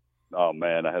 Oh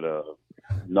man, I had a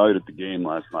night at the game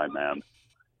last night, man.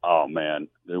 Oh man,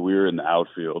 we were in the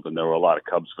outfield and there were a lot of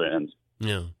Cubs fans.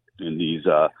 Yeah. And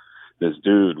this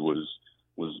dude was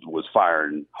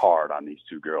firing hard on these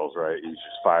two girls, right? He was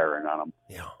just firing on them.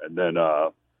 Yeah. And then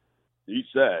he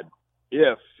said,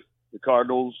 if the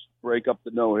Cardinals break up the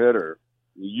no-hitter,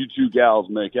 you two gals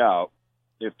make out.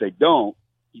 If they don't,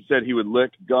 he said he would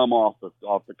lick gum off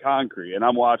the concrete. And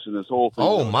I'm watching this whole thing.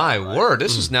 Oh my word!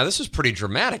 This is pretty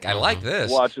dramatic. I like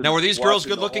this. Now, were these girls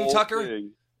good looking, Tucker?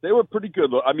 Thing. They were pretty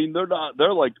good. I mean,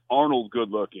 they're like Arnold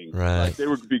good looking. Right. Like they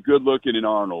would be good looking in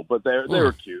Arnold, but they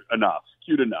were cute enough.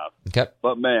 Okay.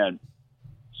 But man,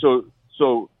 so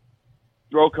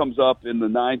throw comes up in the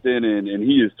ninth inning, and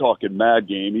he is talking mad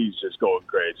game. He's just going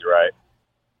crazy, right?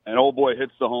 And old boy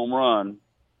hits the home run,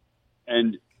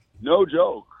 and no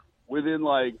joke, within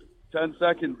like 10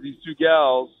 seconds, these two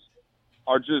gals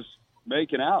are just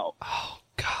making out. Oh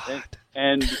God.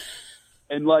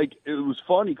 And like it was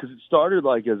funny because it started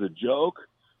like as a joke,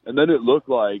 and then it looked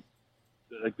like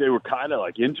they were kind of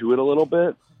like into it a little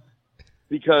bit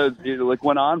because it like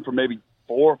went on for maybe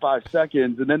 4 or 5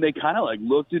 seconds, and then they kind of like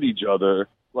looked at each other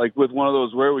like with one of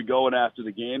those "where are we going after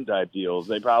the game" type deals.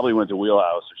 They probably went to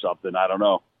Wheelhouse or something. I don't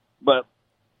know, but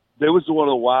it was one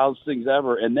of the wildest things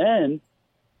ever. And then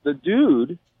the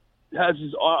dude has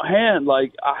his hand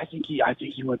like I think he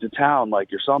went to town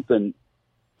like or something.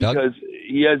 Because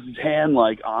he has his hand,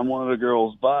 like, on one of the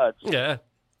girls' butts. Yeah.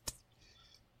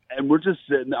 And we're just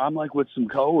sitting, I'm, like, with some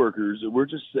coworkers, and we're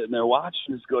just sitting there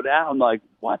watching this go down, like,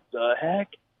 what the heck?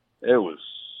 It was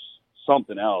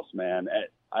something else, man.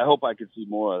 I hope I could see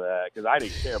more of that, because I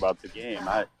didn't care about the game.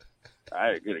 I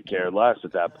could have cared less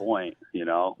at that point, you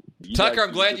know. Tucker,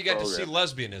 I'm glad you got to see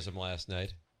lesbianism last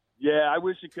night. Yeah, I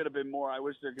wish it could have been more. I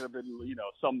wish there could have been,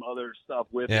 some other stuff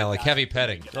with it. Yeah, like heavy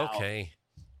petting. Okay.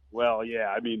 Well, yeah,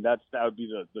 I mean that would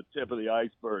be the tip of the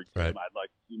iceberg. Right. I'd like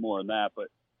to see more on that, but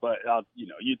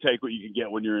you take what you can get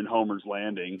when you're in Homer's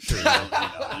Landing.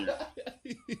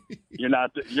 You're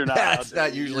not. That's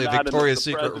not usually a Victoria's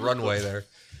Secret runway there.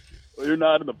 you're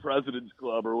not in the President's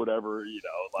Club or whatever,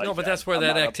 Like no, but that's where I'm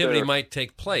that not up activity there. might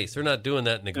take place. They're not doing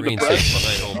that in the In green the seats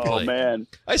behind home Oh plate. man,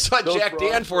 I saw Those Jack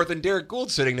broads- Danforth and Derek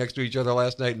Gould sitting next to each other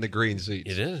last night in the green seats.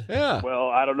 You did? Yeah. Well,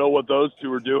 I don't know what those two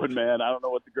were doing, man. I don't know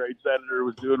what the great senator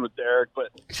was doing with Derek, but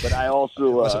I also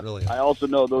wasn't really I also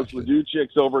know those Ledoux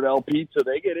chicks over at El Pizza.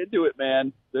 They get into it,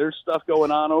 man. There's stuff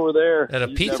going on over there. At a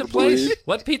You'd pizza never place? believe.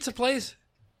 What pizza place?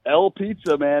 El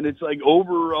Pizza, man. It's like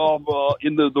over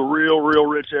in the real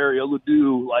rich area,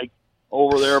 Ledoux, like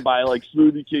over there by like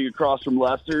Smoothie King across from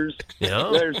Lester's.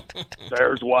 Yeah.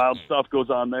 There's wild stuff goes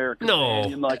on there. No.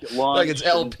 Companion, like at lunch. Like it's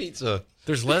El and- Pizza.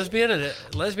 There's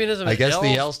lesbianism. I guess at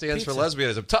the L stands for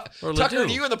lesbianism. Or Tucker, Ledoux.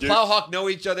 do you and the Plowhawk know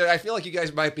each other? I feel like you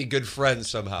guys might be good friends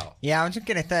somehow. Yeah, I'm just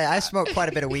gonna tell you, I smoke quite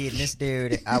a bit of weed, and this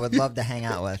dude, I would love to hang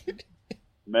out with.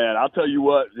 Man, I'll tell you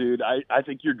what, dude. I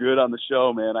think you're good on the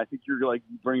show, man. I think you're like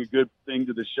you bring a good thing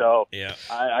to the show. Yeah.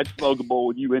 I'd smoke a bowl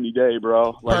with you any day,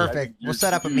 bro. Like, I think Perfect. We'll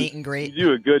set up a meet and greet. You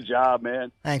do a good job,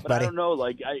 man. Thanks, but buddy. I don't know,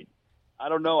 like I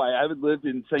don't know. I haven't lived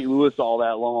in St. Louis all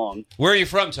that long. Where are you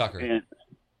from, Tucker? And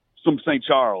from St.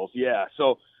 Charles, yeah.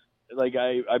 So, like,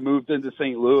 I moved into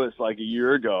St. Louis like a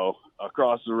year ago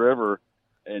across the river,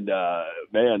 and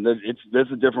man,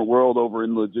 there's a different world over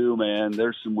in Ledoux, man.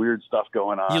 There's some weird stuff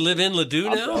going on. You live in Ledoux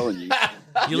I'm now? telling you.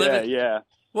 You live in? Yeah.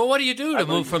 Well, what do you do to I move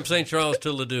live- from St. Charles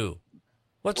to Ledoux?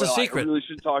 What's Well, the secret? I really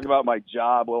should talk about my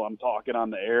job while I'm talking on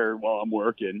the air while I'm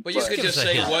working. Well, you could Give just us a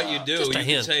say hint. what you do. Just a You could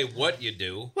hint. say what you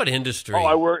do. What industry? Oh,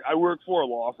 I work for a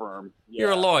law firm. Yeah,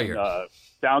 You're a lawyer. in,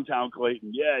 downtown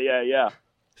Clayton.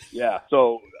 Yeah.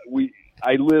 So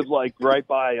I live like right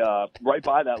by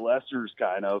that Lester's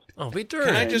kind of. Oh, be dirty.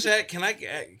 Can I just add?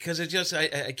 Because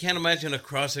I can't imagine a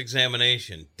cross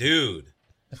examination, dude.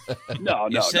 No,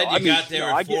 You said you got there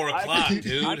at 4 o'clock,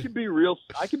 dude. I can be real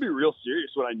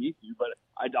serious when I need to, but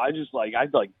I just like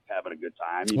having a good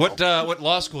time. you What know? what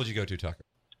law school did you go to, Tucker?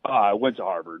 I went to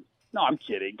Harvard. No, I'm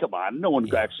kidding. Come on, no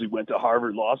one actually went to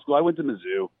Harvard Law School. I went to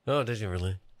Mizzou. Oh, did you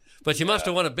really? But you must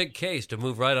have won a big case to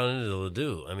move right on into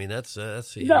Ledoux. I mean, that's No,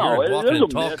 you're walking there's in a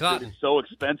tall myth that cotton. it's so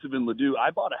expensive in Ledoux. I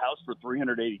bought a house for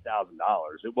 $380,000.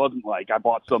 It wasn't like I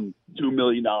bought some $2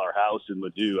 million house in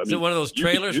Ledoux. I Is mean, it one of those you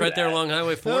could trailers do right there that. along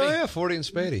Highway 40? Oh, yeah, 40 and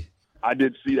Spady. I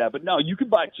did see that, but no, you can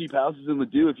buy cheap houses in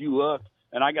Ledoux if you look.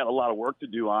 And I got a lot of work to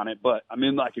do on it, but I'm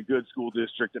in like a good school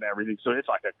district and everything, so it's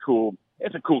like a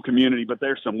cool community. But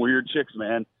there's some weird chicks,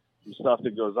 man. Some stuff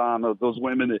that goes on. Those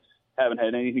women that haven't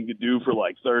had anything to do for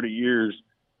like 30 years,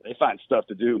 they find stuff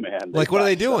to do, man. Like, what are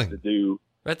they find stuff doing? To do.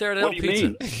 Right there at What El do you Pizza.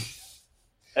 mean?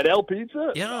 At El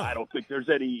Pizza? Yeah. I don't think there's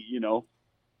any,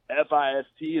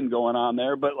 FIST and going on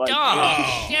there, but like,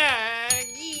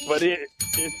 but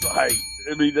it's like,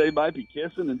 I mean, they might be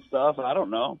kissing and stuff. I don't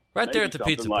know. Right there Maybe at the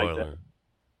something pizza like parlor. that.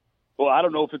 Well, I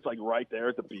don't know if it's like right there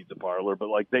at the pizza parlor, but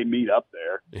like they meet up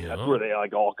there. Yeah. That's where they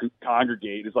like all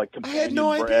congregate. It's like I companion had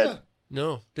no bread, idea.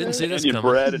 No, didn't see this companion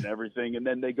coming. bread and everything, and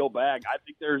then they go back. I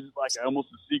think there's like almost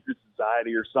a secret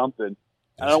society or something.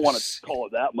 I don't want to call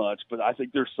it that much, but I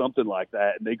think there's something like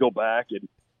that, and they go back and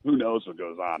who knows what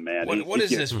goes on, man. What It is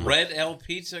gets- this, Red L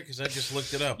Pizza? Because I just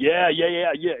looked it up. Yeah.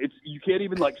 It's you can't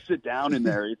even like sit down in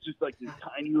there. It's just like this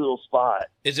tiny little spot.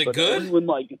 Is it But good? everyone,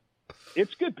 like,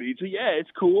 it's good pizza. Yeah, it's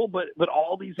cool. But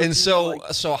all these And so,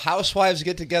 like, so housewives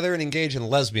get together and engage in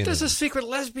lesbianism. There's a secret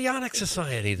lesbianic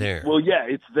society there. well, yeah,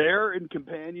 it's there in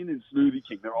Companion and Smoothie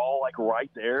King. They're all like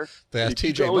right there. They asked If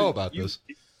you TJ go Moe and- about this.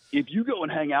 If you go and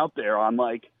hang out there on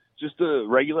like just a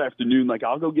regular afternoon, like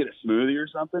I'll go get a smoothie or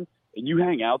something, and you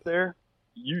hang out there,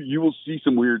 you will see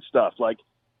some weird stuff. Like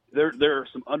there are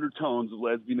some undertones of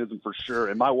lesbianism for sure.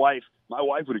 And my wife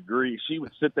would agree. She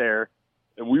would sit there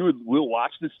and we'll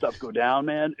watch this stuff go down,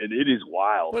 man, and it is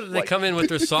wild. What, did they Like, come in with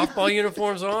their softball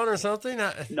uniforms on or something?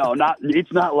 No,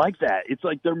 it's not like that. It's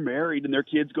like they're married and their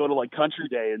kids go to like country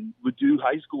day and would do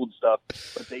high school and stuff,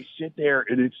 but they sit there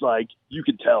and it's like you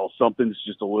can tell something's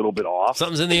just a little bit off.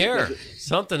 Something's in the air.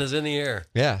 Something is in the air.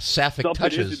 Yeah, sapphic Something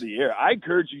touches. is in the air. I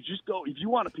encourage you, just go if you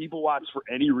want to people watch for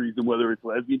any reason, whether it's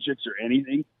lesbian chicks or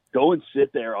anything, go and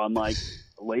sit there on like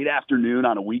late afternoon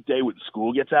on a weekday when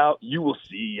school gets out. You'll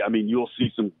see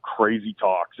some crazy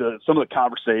talks. Some of the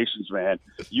conversations, man,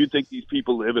 you'd think these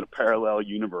people live in a parallel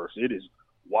universe. It is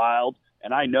wild.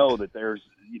 And I know that there's,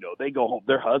 they go home.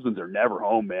 Their husbands are never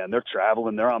home, man. They're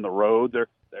traveling. They're on the road. They're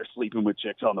sleeping with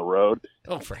chicks on the road.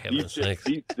 Oh, for heaven's sake.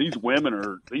 These women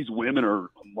are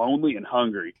lonely and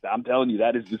hungry. I'm telling you,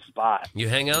 that is the spot. You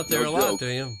hang out there No a lot, joke. do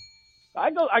you? I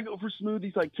go for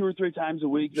smoothies like 2 or 3 times a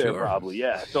week there, Sure. probably.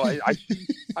 Yeah. So I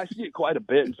see it quite a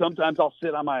bit, and sometimes I'll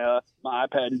sit on my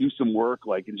iPad and do some work,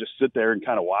 like, and just sit there and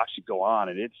kind of watch it go on,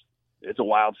 and It's a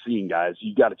wild scene, guys.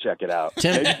 You got to check it out.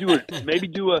 Tim- maybe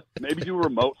do a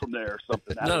remote from there or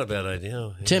something. Not a bad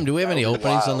idea. Tim, do we have any That would be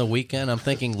openings on wild. the weekend? I'm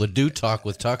thinking Ledoux Talk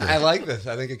with Tucker. I like this.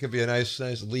 I think it could be a nice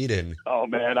lead-in. Oh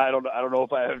man, I don't know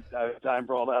if I have time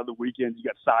for all that on the weekends. You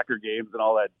got soccer games and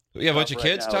all that. You have a bunch of stuff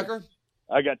right kids, now. Tucker?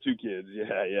 I got 2 kids.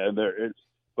 Yeah.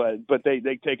 But they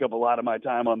take up a lot of my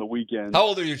time on the weekends. How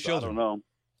old are your So children? I don't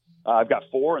know. I've got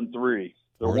 4 and 3.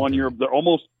 They're 4 and 1 year. 3. They're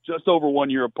almost just over 1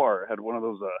 year apart. Had one of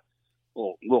those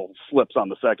little slips on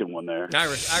the second one there.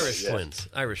 Irish Yeah. twins.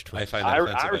 Irish twins. I find that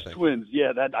offensive, Irish I think. twins.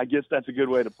 Yeah, I guess that's a good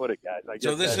way to put it, guys. I guess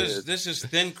So this that is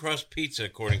thin crust pizza,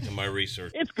 according to my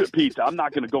research. It's good pizza. I'm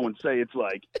not going to go and say it's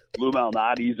like Lou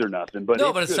Malnati's or nothing, but No,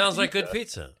 it's but it good sounds like pizza. good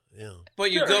pizza. Yeah.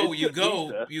 But Sure, it's good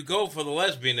pizza. you go for the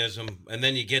lesbianism, and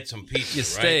then you get some pizza. You right?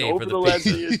 stay Go for for the the pizza.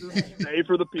 lesbians, stay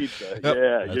for the pizza. Yep,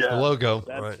 Yeah, that's yeah. the logo.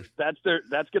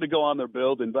 That's going to go on their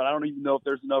building, but I don't even know if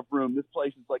there's enough room. This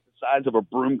place is like the size of a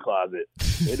broom closet.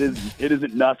 It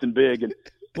isn't nothing big. And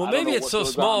Well, I don't maybe know it's what so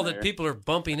goes small on that there. people are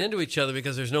bumping into each other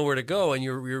because there's nowhere to go, and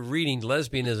you're reading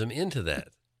lesbianism into that.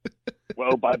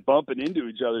 Well, by bumping into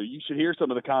each other, you should hear some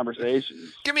of the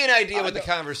conversations. Give me an idea what the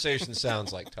conversation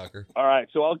sounds like, Tucker. All right,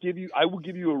 so I will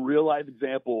give you a real life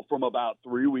example from about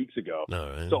 3 weeks ago. All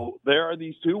right. So there are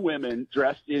these 2 women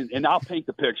dressed in, and I'll paint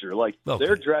the picture. Like Okay.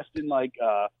 they're dressed in like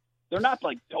they're not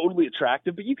like totally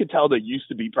attractive, but you could tell they used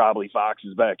to be probably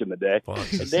foxes back in the day.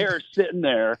 Foxes. And they're sitting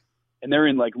there, and they're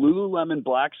in like Lululemon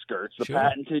black skirts, the Sure.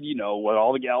 patented, what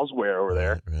all the gals wear over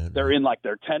there. Right. They're in like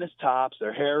their tennis tops,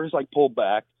 their hair is like pulled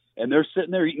back, and they're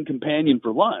sitting there eating companion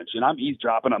for lunch. And I'm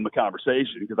eavesdropping on the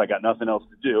conversation because I got nothing else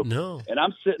to do. No. And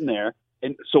I'm sitting there,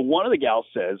 and so one of the gals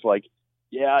says, like,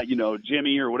 yeah,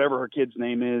 Jimmy or whatever her kid's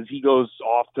name is, he goes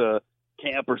off to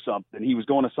camp or something. He was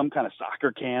going to some kind of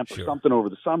soccer camp or Sure. something over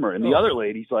the summer. And Oh. the other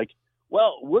lady's like,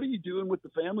 well, what are you doing with the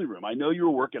family room? I know you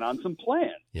were working on some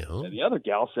plans. Yeah. And the other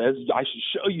gal says, I should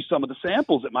show you some of the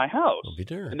samples at my house. I'll be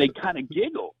darned. And they kind of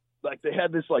giggle. Like they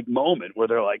had this like moment where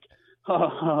they're like,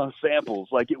 samples,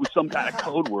 like it was some kind of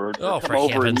code word. Oh, Come for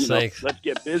over and, heaven's sakes. let's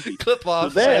get busy. Clip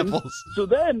off then, samples. So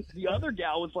then the other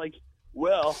gal was like,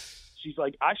 well, she's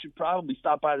like, I should probably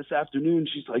stop by this afternoon.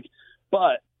 She's like,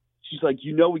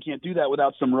 we can't do that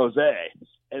without some rosé.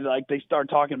 And like they start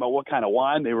talking about what kind of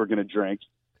wine they were going to drink.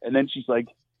 And then she's like,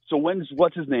 so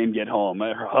what's his name get home?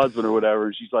 Her husband or whatever.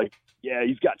 And she's like, yeah,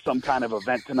 he's got some kind of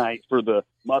event tonight for the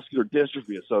Muscular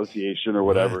Dystrophy Association or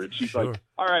whatever. Right, And she's sure. like,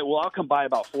 all right, well, I'll come by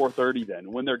about 4:30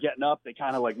 then. When they're getting up, they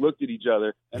kind of like looked at each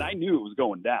other, and I knew it was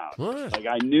going down. What? Like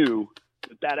I knew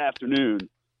that afternoon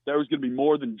there was going to be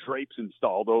more than drapes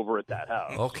installed over at that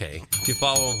house. Okay. Do you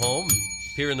follow him home?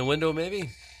 Peer in the window, maybe?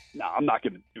 No, I'm not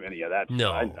going to do any of that.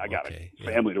 No, I got okay, a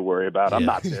family to worry about. I'm Yeah.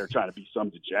 not there trying to be some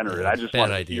degenerate. I just Bad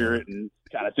wanted idea. to hear it and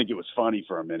kind of think it was funny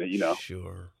for a minute,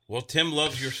 Sure. Well, Tim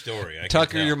loves your story. I can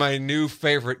Tucker, tell. you're my new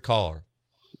favorite caller.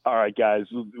 All right, guys,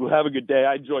 we'll have a good day.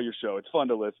 I enjoy your show. It's fun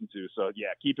to listen to. So, yeah,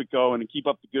 keep it going and keep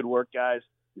up the good work, guys.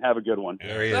 And have a good one.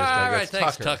 There he is. All Doug. right, That's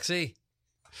thanks, Tucker.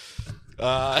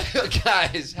 Tuxie.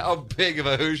 Guys, how big of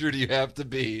a Hoosier do you have to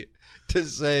be to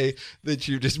say that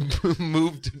you just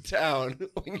moved to town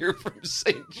when you're from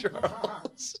St.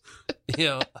 Charles?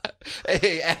 Yeah.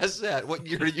 Hey, ask that. What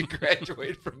year did you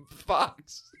graduate from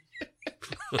Fox?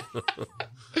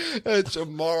 It's a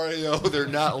Mario. They're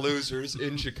not losers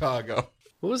in Chicago.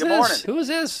 Who was Good this? morning. Who was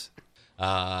this?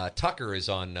 Tucker is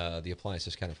on the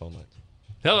appliances kind of phone line.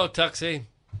 Hello, Tuxie.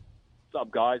 What's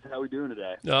up, guys? How we doing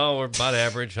today? Oh, we're about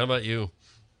average. How about you?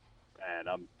 Man,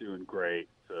 I'm doing great.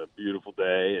 It's a beautiful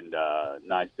day and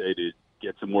nice day to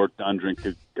get some work done, drink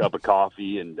a cup of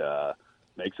coffee, and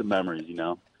make some memories,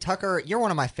 Tucker, you're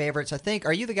one of my favorites. I think.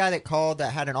 Are you the guy that called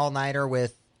that had an all-nighter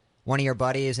with one of your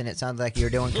buddies, and it sounded like you were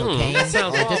doing cocaine? that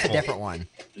sounds or just a awful. different one?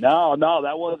 No,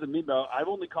 that wasn't me, though. I've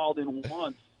only called in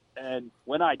once, and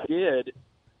when I did,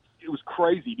 it was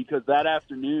crazy because that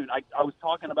afternoon I was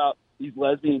talking about these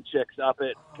lesbian chicks up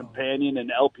at Companion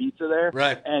and El Pizza there.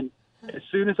 Right. And as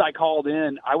soon as I called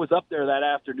in, I was up there that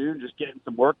afternoon just getting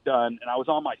some work done, and I was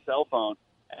on my cell phone,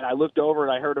 and I looked over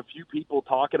and I heard a few people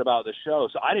talking about the show.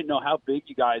 So I didn't know how big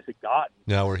you guys had gotten.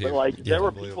 Now we're here. But, like, Yeah, there were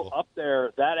unbelievable. people up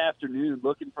there that afternoon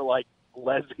looking for, like,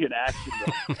 lesbian action.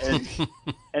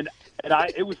 and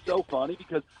it was so funny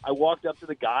because I walked up to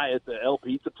the guy at the El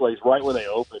Pizza place right when they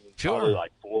opened, Sure. probably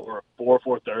like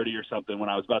 4:30 or something when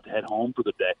I was about to head home for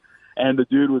the day. And the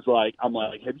dude was like, I'm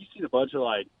like, have you seen a bunch of,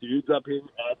 like, dudes up here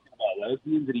asking about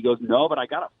lesbians? And he goes, no, but I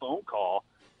got a phone call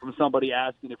from somebody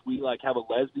asking if we, like, have a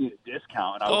lesbian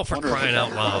discount. And I was for wondering crying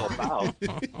what out that was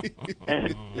all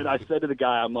about. And I said to the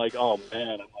guy, I'm like, oh,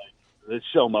 man, I'm like, this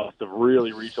show must have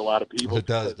really reached a lot of people. It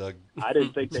does, Doug. I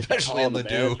didn't think they could call the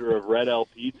manager of Red L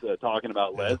Pizza talking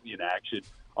about lesbian action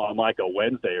on like a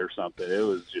Wednesday or something. It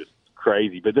was just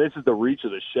crazy. But this is the reach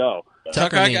of the show.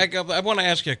 Tucker, I want to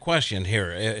ask you a question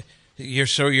here.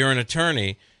 You're an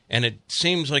attorney, and it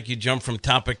seems like you jump from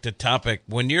topic to topic.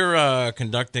 When you're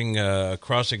conducting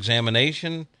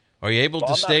cross-examination, are you able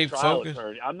to stay focused?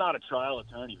 I'm not a trial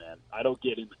attorney, man. I don't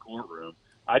get in the courtroom.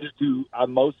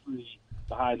 I'm mostly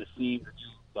behind the scenes,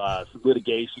 do some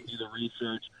litigation, do the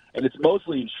research, and it's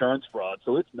mostly insurance fraud,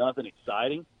 so it's nothing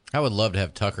exciting. I would love to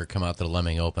have Tucker come out to the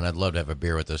Lemming Open. I'd love to have a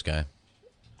beer with this guy.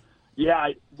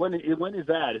 Yeah, when is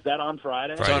that? Is that on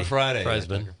Friday? It's on Friday.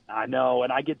 I know,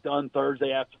 and I get done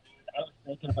Thursday afternoon. I was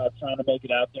thinking about trying to make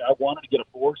it out there. I wanted to get a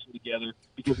foursome together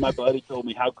because my buddy told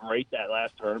me how great that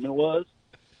last tournament was,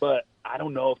 but I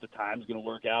don't know if the time's going to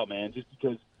work out, man, just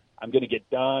because I'm going to get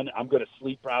done. I'm going to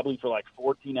sleep probably for like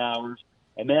 14 hours,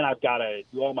 and then I've got to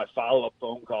do all my follow-up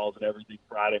phone calls and everything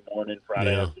Friday morning,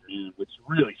 Friday afternoon, which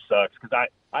really sucks because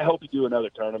I hope you do another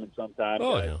tournament sometime.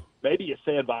 Maybe a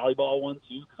sand volleyball one,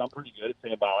 too, because I'm pretty good at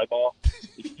sand volleyball.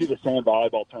 If you do the sand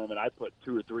volleyball tournament, I'd put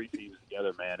 2 or 3 teams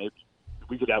together, man.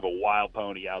 We could have a wild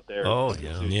pony out there.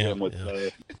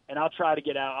 And I'll try to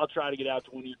get out. I'll try to get out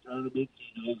to one of your tournaments,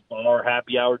 those bar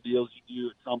happy hour deals you do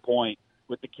at some point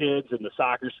with the kids and the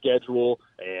soccer schedule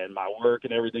and my work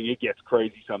and everything. It gets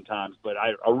crazy sometimes, but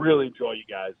I really enjoy you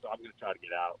guys, so I'm going to try to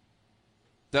get out.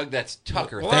 Doug, that's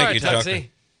Tucker. Thank you, Tucker.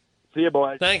 See you,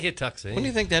 boys. Thank you, Tuxie. Wouldn't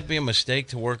you think that'd be a mistake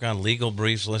to work on legal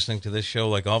briefs listening to this show?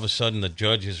 Like all of a sudden the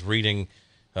judge is reading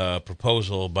a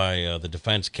proposal by the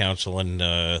defense counsel and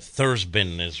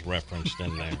Thursbin is referenced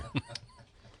in there.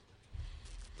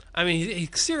 I mean, he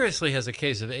seriously has a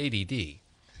case of ADD.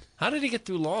 How did he get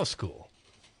through law school?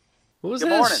 Who is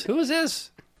this? Who is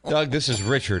this? Doug, this is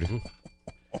Richard.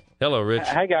 Hello, Rich.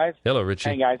 Hi, guys. Hello, Richie.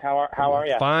 Hey, guys. How are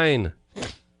you? Fine.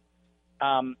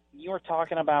 You were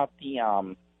talking about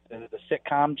the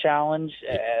sitcom challenge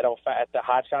at the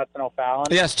Hot Shots in O'Fallon.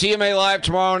 Yes, TMA Live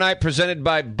tomorrow night, presented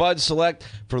by Bud Select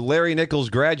for Larry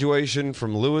Nichols' graduation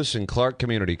from Lewis and Clark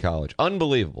Community College.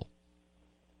 Unbelievable.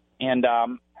 And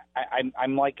I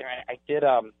did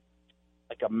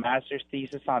like a master's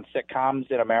thesis on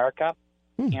sitcoms in America.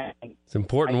 And it's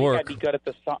important work. I'd be good at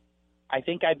I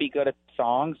think I'd be good at the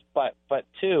songs, but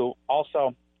two,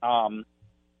 also the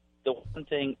one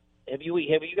thing. Have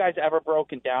you guys ever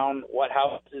broken down what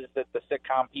houses that the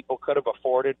sitcom people could have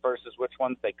afforded versus which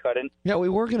ones they couldn't? Yeah, we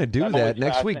were going to do that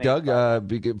next week, Doug.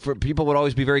 For people would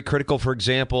always be very critical, for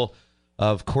example,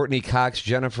 of Courtney Cox,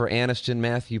 Jennifer Aniston,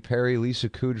 Matthew Perry, Lisa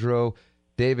Kudrow,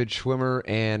 David Schwimmer,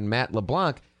 and Matt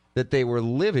LeBlanc, that they were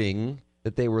living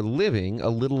a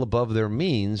little above their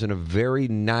means in a very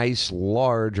nice,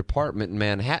 large apartment in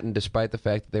Manhattan, despite the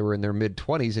fact that they were in their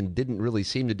mid-20s and didn't really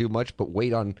seem to do much but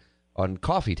wait on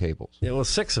coffee tables. Yeah, well,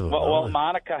 6 of them. Well,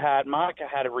 Monica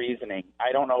had a reasoning.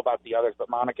 I don't know about the others, but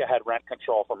Monica had rent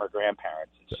control from her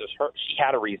grandparents. It's just her. She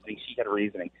had a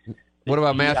reasoning. What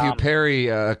about Matthew Perry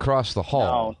across the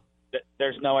hall? No,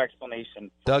 there's no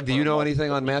explanation. Doug, do you know anything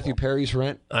on Matthew Perry's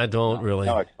rent? I don't really.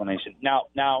 No explanation. Now,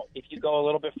 if you go a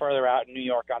little bit further out in New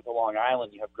York onto Long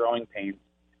Island, you have Growing Pains,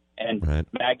 and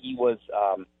Maggie was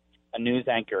a news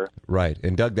anchor. Right,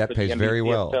 and Doug, that pays very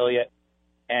well. Affiliate.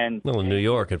 And in New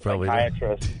York, it probably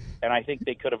psychiatrist, and I think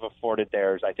they could have afforded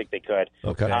theirs. I think they could.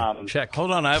 Okay. Check.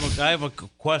 Hold on, I have a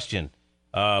question.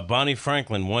 Bonnie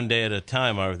Franklin, One Day at a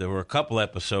Time. There were a couple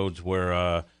episodes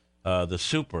where the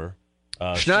super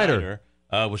Schneider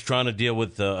was trying to deal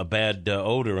with a bad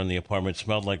odor in the apartment. It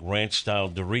smelled like ranch-style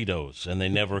Doritos, and they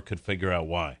never could figure out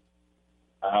why.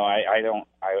 Oh, I don't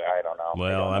know.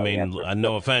 Well, I mean,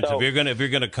 no offense. So, if you're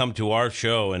gonna come to our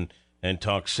show and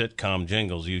talk sitcom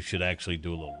jingles, you should actually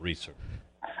do a little research.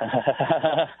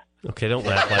 Okay, don't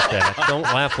laugh like that. Don't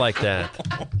laugh like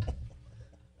that.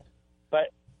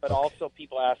 But also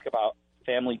people ask about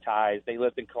family ties. They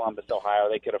lived in Columbus, Ohio.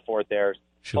 They could afford theirs.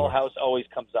 Sure. Full House always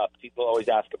comes up. People always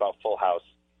ask about Full House.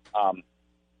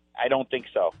 I don't think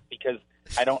so, because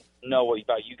I don't know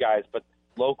about you guys, but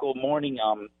local morning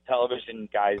television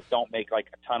guys don't make like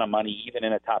a ton of money, even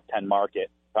in a top 10 market,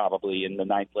 probably in the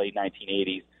late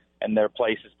 1980s. And their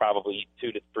place is probably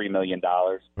 $2 to $3 million.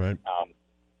 Right.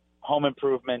 Home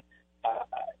improvement.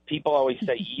 People always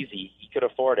say easy. He could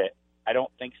afford it. I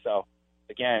don't think so.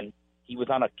 Again, he was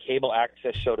on a cable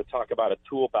access show to talk about a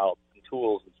tool belt and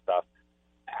tools and stuff.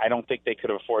 I don't think they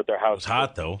could afford their house. It's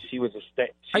hot, though. She was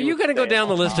Are you going to go down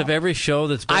the list of every show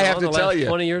that's been on the last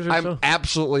 20 years or so? I'm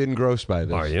absolutely engrossed by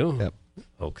this. Are you? Yep.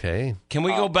 Okay. Can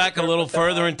we go back a little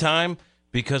further in time?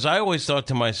 Because I always thought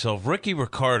to myself, Ricky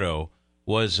Ricardo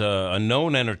was a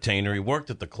known entertainer. He worked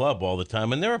at the club all the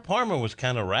time, and their apartment was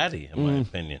kind of ratty, in my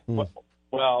opinion.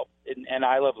 Well, and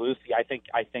I Love Lucy. I think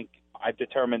I've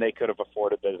determined they could have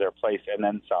afforded their place and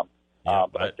then some.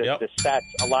 But the sets,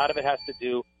 a lot of it has to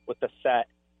do with the set.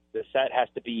 The set has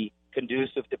to be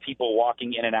conducive to people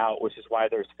walking in and out, which is why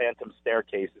there's phantom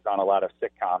staircases on a lot of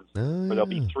sitcoms, where there'll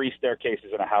be 3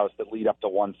 staircases in a house that lead up to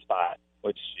one spot,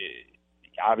 which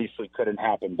obviously couldn't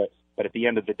happen. But at the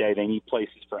end of the day, they need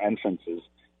places for entrances.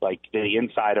 Like the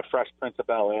inside of Fresh Prince of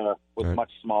Bel-Air was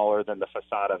much smaller than the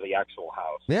facade of the actual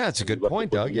house. Yeah, it's a good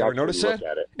point, Doug. You ever notice that?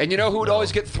 And you know who would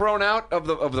always get thrown out of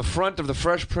the front of the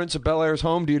Fresh Prince of Bel-Air's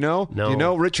home? Do you know? No. Do you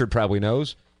know? Richard probably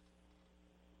knows.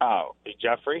 Oh,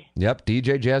 Jeffrey? Yep,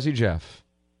 DJ Jazzy Jeff.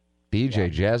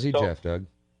 DJ Jazzy Jeff, Doug.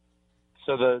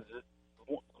 So the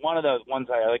one of the ones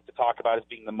I like to talk about as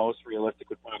being the most realistic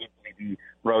would probably be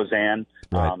Roseanne.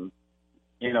 Right.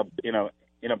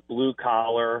 In a blue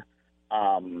collar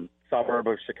suburb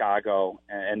of Chicago,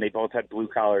 and they both had blue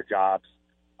collar jobs.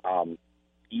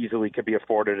 Easily could be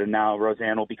afforded, and now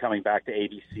Roseanne will be coming back to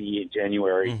ABC in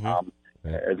January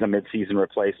as a mid-season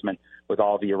replacement with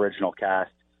all the original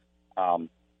cast.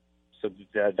 So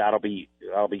that'll be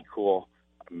cool.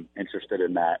 I'm interested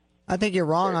in that. I think you're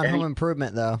wrong on Home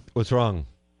Improvement, though. What's wrong?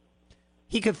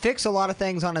 He could fix a lot of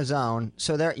things on his own,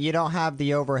 so there you don't have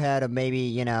the overhead of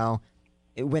maybe,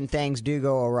 when things do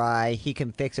go awry, he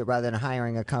can fix it rather than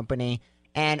hiring a company.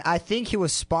 And I think he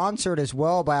was sponsored as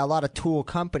well by a lot of tool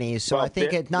companies. So I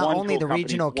think it's not only the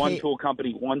regional... One tool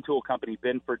company,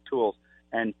 Binford Tools.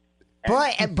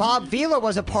 But Bob Vila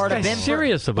was a part of Binford.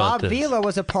 Serious about Bob Vila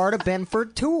was a part of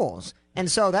Binford Tools. And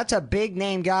so that's a big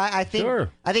name guy. I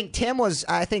think Tim was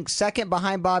second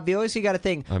behind Bob Vila. So you got to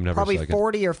think probably second.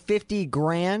 40 or 50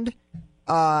 grand.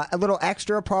 A little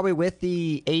extra probably with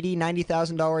the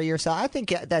 $80,000-$90,000 a year salary. I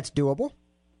think that's doable.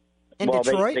 In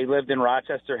Detroit? They lived in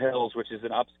Rochester Hills, which is an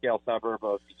upscale suburb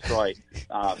of Detroit,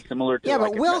 similar to. Yeah,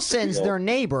 like but Wilson's their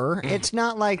neighbor. It's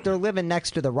not like they're living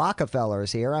next to the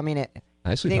Rockefellers here. I mean,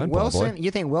 you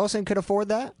think Wilson could afford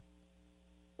that?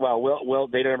 Well,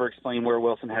 they never explained where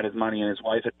Wilson had his money, and his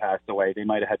wife had passed away. They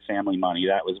might have had family money.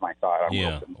 That was my thought on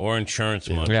Wilson. Or insurance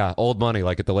money. Yeah, old money,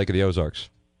 like at the Lake of the Ozarks.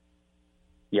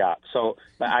 Yeah, so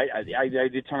I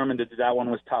determined that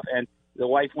one was tough, and the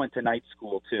wife went to night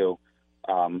school too.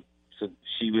 So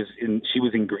she was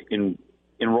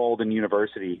enrolled in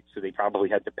university, so they probably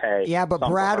had to pay. Yeah, but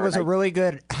Brad was a really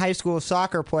good high school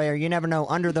soccer player. You never know,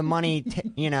 under the money,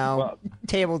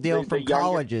 table deal from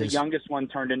colleges. The youngest one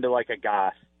turned into like a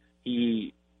goth.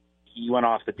 He went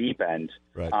off the deep end.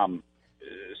 Right.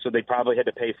 So they probably had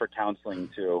to pay for counseling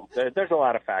too. There's a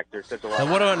lot of factors. There's a lot.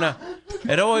 What about now?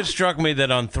 It always struck me that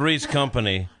on Three's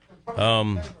Company,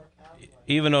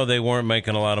 even though they weren't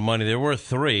making a lot of money, there were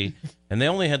 3, and they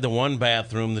only had the one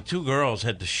bathroom. The 2 girls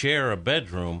had to share a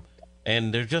bedroom,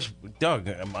 and they're just Doug.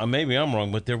 Maybe I'm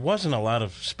wrong, but there wasn't a lot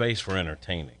of space for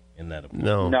entertaining in that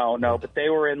apartment. No. But they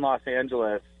were in Los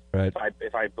Angeles. Right.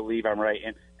 If I believe I'm right,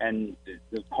 and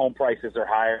the home prices are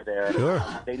higher there. Sure.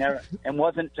 They never. And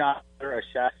wasn't John a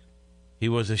chef? He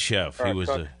was a chef. He was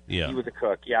cook? He was a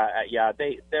cook. Yeah.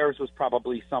 Theirs was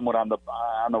probably somewhat on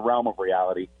the realm of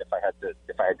reality, if I had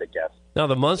to guess. Now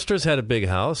the Munsters had a big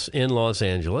house in Los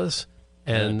Angeles,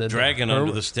 and dragging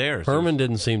under the stairs. Herman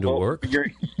didn't seem to work.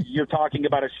 You're talking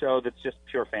about a show that's just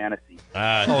pure fantasy.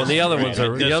 And the other ones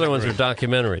are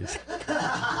documentaries.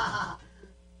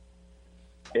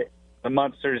 The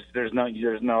Munsters, there's no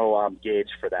gauge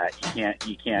for that.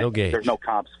 You can't. No gauge. There's no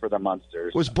comps for the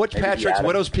Munsters. Was Butch Patrick's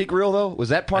Widow's Peak real though? Was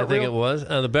that part? I think it was.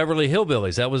 The Beverly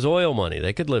Hillbillies. That was oil money.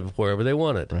 They could live wherever they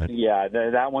wanted. Right. Yeah,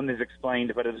 that one is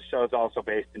explained, but the show is also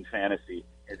based in fantasy.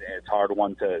 It's a hard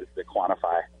one to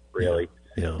quantify, really.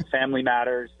 Yeah. Family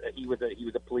Matters. He was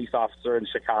a police officer in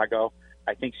Chicago.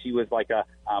 I think she was like a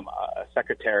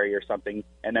secretary or something,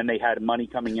 and then they had money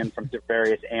coming in from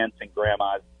various aunts and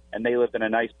grandmas. And they lived in a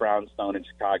nice brownstone in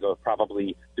Chicago,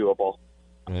 probably doable.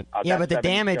 Right. But the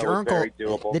damage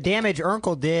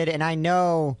Urkel did, and I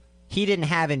know he didn't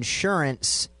have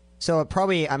insurance, so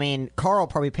Carl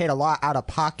probably paid a lot out of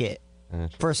pocket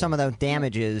for some of those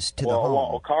damages to the home.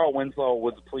 Well, Carl Winslow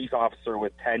was a police officer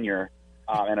with tenure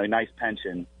and a nice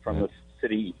pension from the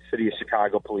City of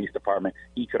Chicago Police Department.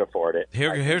 He could afford it.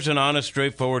 Here's an honest,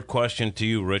 straightforward question to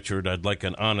you, Richard. I'd like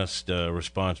an honest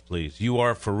response, please. You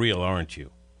are for real, aren't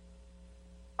you?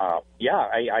 I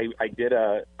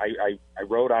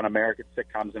wrote on American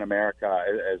sitcoms in America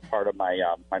as part of my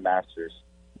my master's.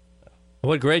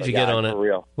 What grade did you get on it? For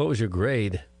real. What was your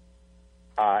grade?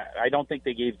 I don't think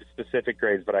they gave the specific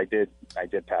grades, but I did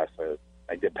pass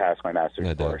I did pass my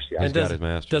master's course. Yeah. And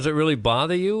does it really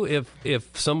bother you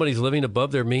if somebody's living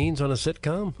above their means on a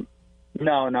sitcom?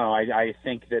 No. I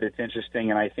think that it's interesting,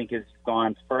 and I think it's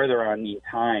gone further on in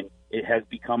time. It has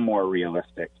become more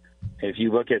realistic. If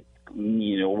you look at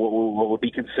what would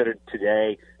be considered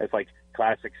today as like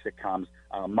classic sitcoms,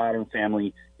 Modern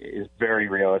Family is very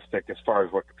realistic as far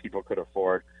as what people could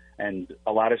afford, and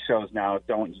a lot of shows now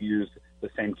don't use the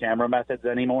same camera methods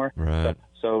anymore. Right.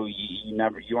 So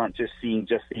you aren't just seeing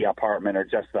just the apartment or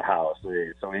just the house.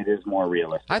 So it is more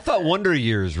realistic. I thought Wonder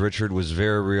Years, Richard, was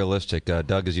very realistic.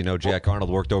 Doug, as you know, Jack Arnold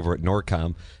worked over at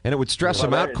Norcom, and it would stress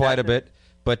him out quite a bit.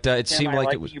 But it Tim, seemed I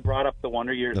like it was. You brought up the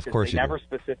Wonder Years. Of course, they never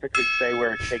specifically say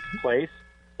where it takes place,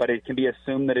 but it can be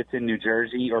assumed that it's in New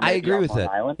Jersey or maybe I agree with Long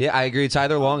that. Island. Yeah, I agree. It's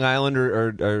either Long Island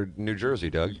or New Jersey,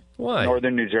 Doug. Why?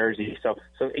 Northern New Jersey. So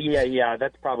yeah,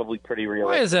 that's probably pretty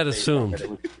realistic. Why is that assumed? That it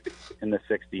was in the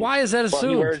 60s. Why is that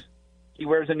assumed? Well, he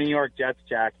wears a New York Jets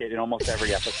jacket in almost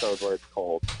every episode where it's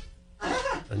cold.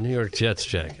 A New York Jets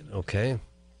jacket. Okay.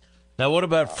 Now, what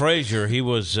about Frazier? He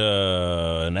was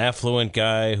an affluent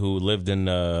guy who lived in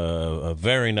a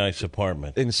very nice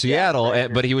apartment in Seattle,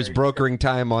 but he was brokering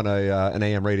time on an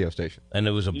AM radio station. And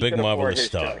it was a big, marvelous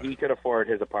star. He could afford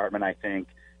his apartment, I think.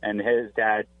 And his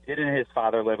dad, didn't his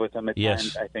father live with him at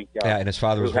Yes. times? I think. Yeah, and his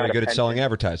father was who had very a good at pension. selling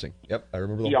advertising. Yep, I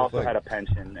remember the He whole also thing. had a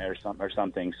pension or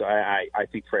something. So I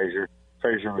think Frazier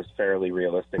was fairly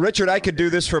realistic. Richard, I could do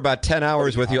this for about 10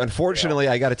 hours with you. Unfortunately,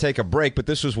 I got to take a break, but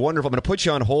this was wonderful. I'm going to put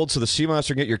you on hold so the Sea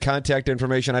Monster can get your contact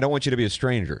information. I don't want you to be a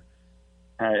stranger.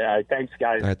 All right, thanks,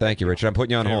 guys. All right, thank you, Richard. I'm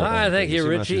putting you on hold. Thank you, Sea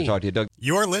Monster Richie. to talk to you, Doug.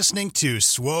 You're listening to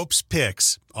Swope's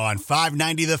Picks on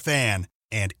 590 The Fan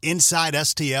and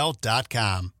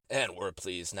InsideSTL.com. And we're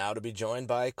pleased now to be joined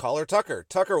by caller Tucker.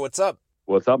 Tucker, what's up?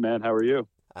 What's up, man? How are you?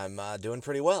 I'm doing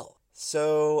pretty well.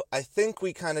 So I think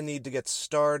we kind of need to get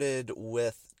started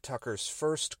with Tucker's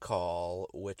first call,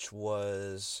 which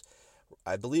was,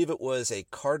 I believe it was a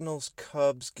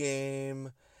Cardinals-Cubs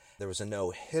game. There was a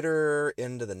no-hitter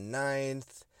into the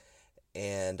ninth,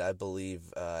 and I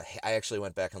believe, I actually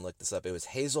went back and looked this up. It was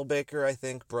Hazelbaker, I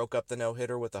think, broke up the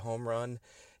no-hitter with a home run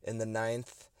in the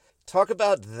ninth. Talk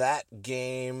about that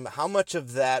game. How much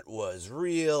of that was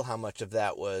real? How much of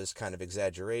that was kind of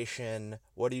exaggeration?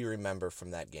 What do you remember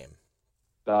from that game?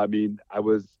 I mean, that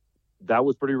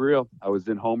was pretty real. I was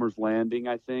in Homer's Landing,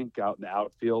 I think, out in the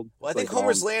outfield. Well, I think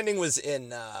Homer's Landing was in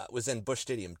Busch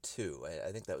Stadium too.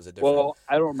 I think that was a different. Well,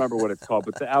 I don't remember what it's called,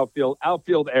 but the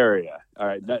outfield area. All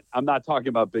right, I'm not talking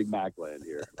about Big Mac Land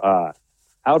here.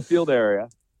 Outfield area,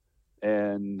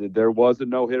 and there was a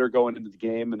no-hitter going into the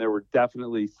game, and there were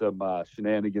definitely some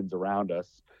shenanigans around us.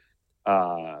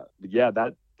 Yeah,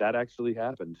 that actually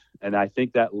happened, and I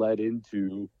think that led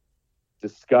into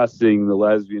discussing the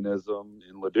lesbianism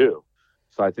in Ledoux.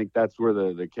 So I think that's where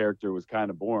the character was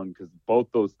kind of born, because both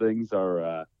those things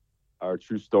are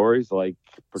true stories, like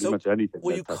pretty much anything.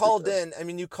 Well, you called in. I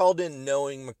mean, you called in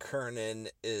knowing McKernan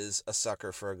is a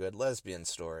sucker for a good lesbian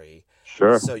story.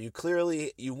 Sure. So you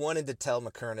wanted to tell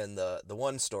McKernan the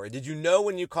one story. Did you know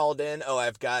when you called in? Oh,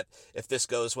 if this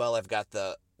goes well, I've got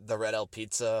the Red El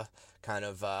Pizza kind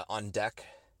of on deck.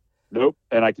 Nope.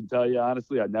 And I can tell you,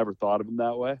 honestly, I never thought of him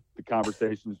that way. The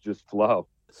conversations just flow.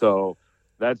 So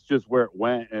that's just where it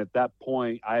went. And at that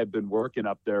point, I had been working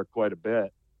up there quite a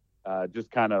bit,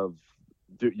 just kind of,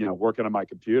 working on my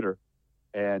computer.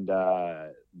 And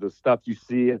the stuff you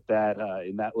see at that,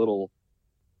 in that little,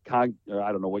 I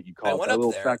don't know what you call it, that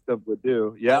little sect of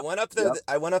Ledoux. Yeah. I went up there. Yep.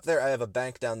 I went up there. I have a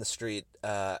bank down the street,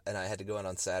 and I had to go in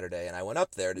on Saturday. And I went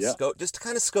up there to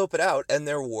kind of scope it out. And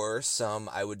there were some,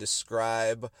 I would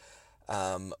describe,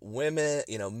 women,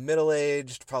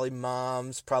 middle-aged, probably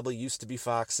moms, probably used to be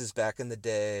foxes back in the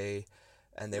day,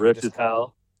 and they were rich as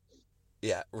hell.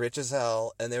 Yeah, rich as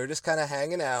hell, and they were just kind of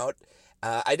hanging out.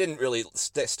 I didn't really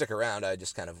stick around. It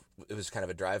was kind of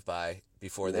a drive-by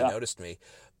before they noticed me,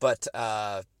 but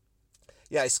I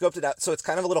scoped it out. So it's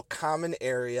kind of a little common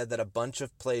area that a bunch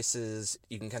of places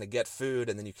you can kind of get food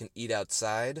and then you can eat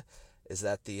outside. Is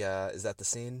that the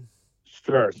scene?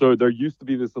 Sure. So there used to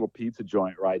be this little pizza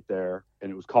joint right there,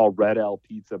 and it was called Red El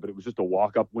Pizza, but it was just a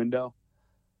walk-up window.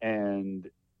 And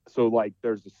so, like,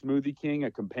 there's the Smoothie King,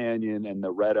 a companion, and the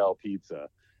Red El Pizza.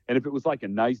 And if it was like a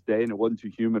nice day and it wasn't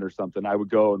too humid or something, I would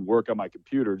go and work on my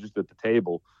computer just at the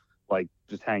table, like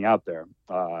just hang out there,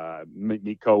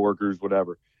 meet coworkers,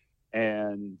 whatever.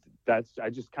 And I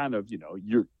just kind of,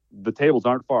 the tables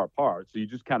aren't far apart, so you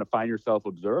just kind of find yourself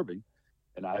observing.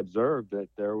 And I observed that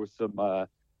there was some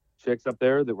chicks up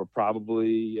there that were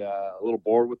probably a little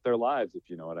bored with their lives, if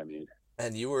you know what I mean.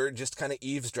 And you were just kind of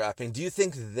eavesdropping. Do you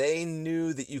think they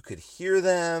knew that you could hear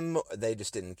them? They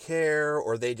just didn't care,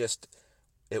 or they just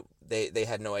they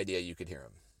had no idea you could hear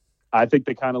them. I think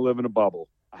they kind of live in a bubble.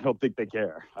 I don't think they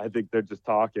care. I think they're just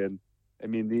talking. I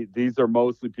mean, these are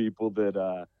mostly people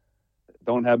that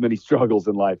don't have many struggles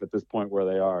in life at this point where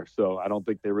they are. So I don't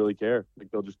think they really care. I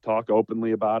think they'll just talk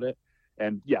openly about it.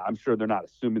 And yeah, I'm sure they're not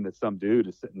assuming that some dude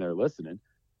is sitting there listening,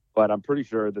 but I'm pretty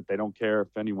sure that they don't care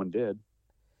if anyone did.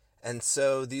 And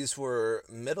so these were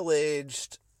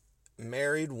middle-aged,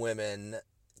 married women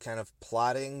kind of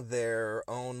plotting their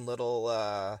own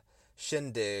little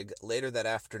shindig later that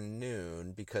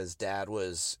afternoon because Dad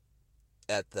was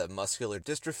at the muscular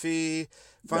dystrophy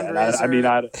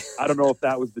fundraiser. I don't know if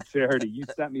that was the charity. You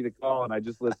sent me the call, and I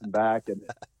just listened back, and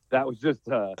that was just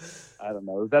I don't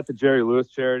know. Was that the Jerry Lewis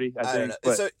charity? I think. Don't know.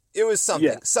 But, so it was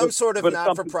something, sort of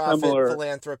not-for-profit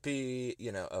philanthropy.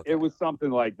 Okay. It was something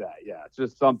like that. Yeah, it's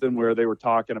just something where they were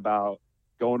talking about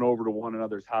going over to one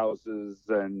another's houses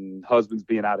and husbands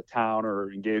being out of town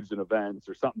or engaged in events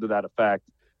or something to that effect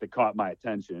that caught my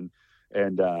attention.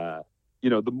 And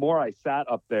the more I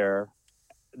sat up there,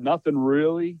 nothing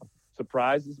really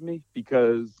surprises me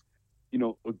because,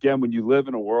 again, when you live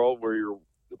in a world where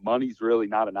the money's really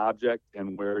not an object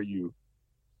and where you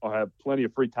have plenty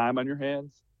of free time on your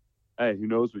hands, hey, who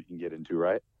knows what you can get into,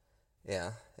 right?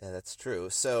 Yeah, that's true.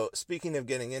 So speaking of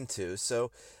getting into,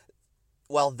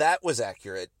 while that was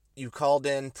accurate, you called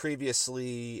in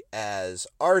previously as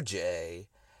RJ.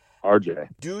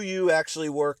 Do you actually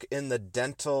work in the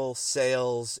dental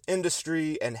sales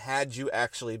industry, and had you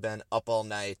actually been up all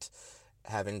night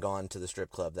having gone to the strip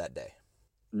club that day?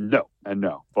 No, and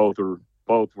no. Both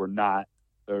were not.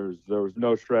 There was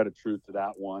no shred of truth to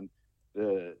that one.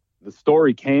 The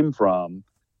story came from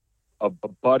a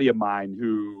buddy of mine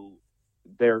who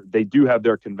they do have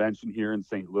their convention here in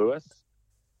St. Louis,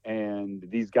 and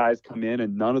these guys come in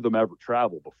and none of them ever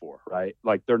traveled before, right?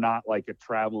 Like they're not like a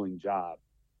traveling job.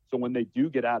 So when they do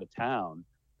get out of town,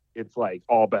 it's like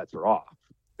all bets are off.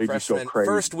 They just go crazy.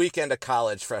 First weekend of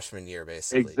college, freshman year,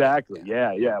 basically. Exactly.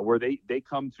 Yeah. Where they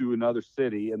come to another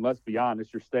city, and let's be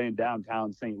honest, you're staying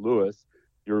downtown St. Louis.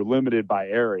 You're limited by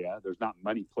area. There's not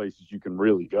many places you can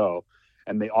really go.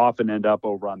 And they often end up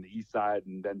over on the east side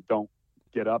and then don't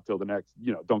get up till the next,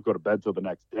 don't go to bed till the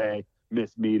next day,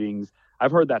 miss meetings.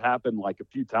 I've heard that happen like a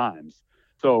few times.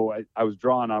 So I was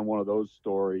drawn on one of those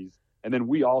stories. And then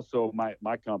we also,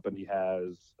 my company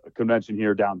has a convention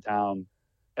here downtown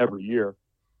every year.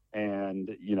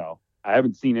 And, I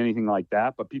haven't seen anything like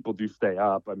that, but people do stay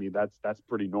up. I mean, that's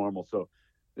pretty normal. So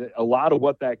a lot of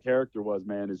what that character was,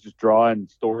 man, is just drawing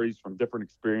stories from different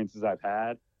experiences I've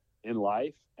had in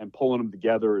life and pulling them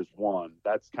together as one.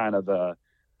 That's kind of the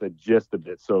gist of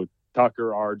it. So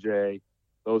Tucker, RJ,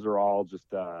 those are all just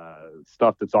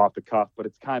stuff that's off the cuff, but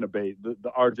it's kind of based.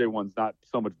 The RJ one's not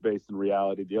so much based in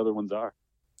reality. The other ones are.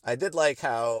 I did like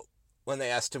how when they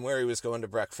asked him where he was going to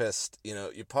breakfast,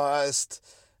 you paused,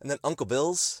 and then Uncle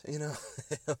Bill's,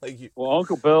 Well,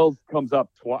 Uncle Bill's comes up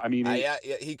twice. I mean,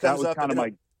 he comes up kind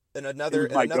of in another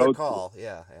call.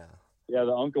 Yeah. Yeah,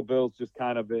 the Uncle Bill's just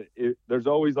kind of there's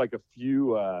always like a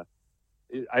few. I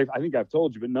think I've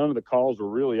told you, but none of the calls were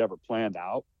really ever planned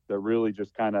out. They're really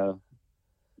just kind of.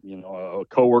 A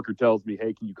coworker tells me,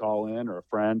 "Hey, can you call in?" or a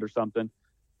friend or something.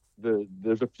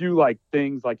 There's a few like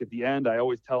things like at the end. I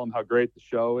always tell them how great the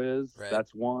show is. Right.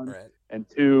 That's one. Right. And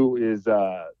two is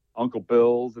Uncle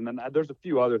Bill's, and then there's a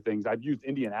few other things. I've used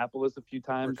Indianapolis a few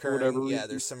times for whatever reason. Yeah,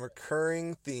 there's some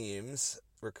recurring themes.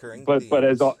 But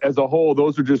as a whole,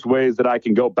 those are just ways that I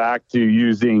can go back to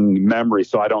using memory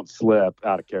so I don't slip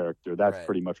out of character. That's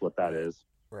pretty much what that is.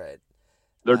 Right.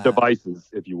 They're devices,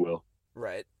 if you will.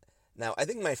 Right. Now, I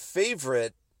think my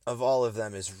favorite of all of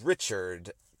them is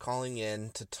Richard calling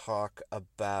in to talk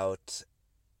about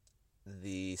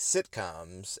the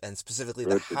sitcoms and specifically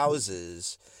the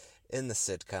houses in the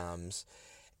sitcoms.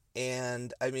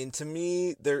 And, I mean, to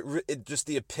me, they're just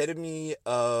the epitome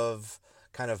of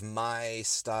kind of my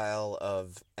style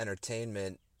of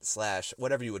entertainment /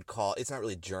 whatever you would call it. It's not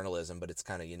really journalism, but it's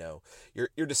kind of,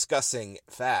 you're discussing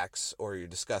facts, or you're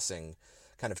discussing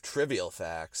kind of trivial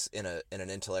facts in an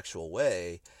intellectual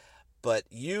way. But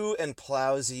you and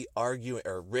Plowsy arguing,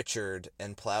 or Richard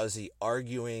and Plowsy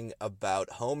arguing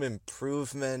about home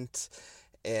improvement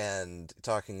and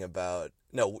talking about,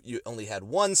 no, you only had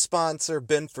one sponsor,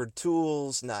 Binford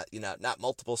Tools, not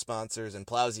multiple sponsors. And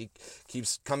Plowsy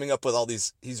keeps coming up with all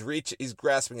these, he's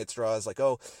grasping at straws like,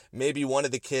 oh, maybe one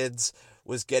of the kids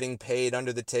was getting paid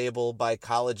under the table by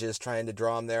colleges trying to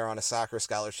draw him there on a soccer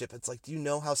scholarship. It's like, do you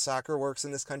know how soccer works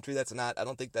in this country? I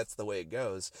don't think that's the way it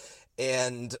goes.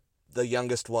 And the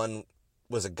youngest one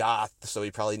was a goth, so he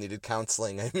probably needed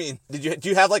counseling. I mean, do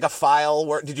you have like a file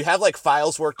did you have like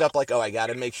files worked up like, oh, I got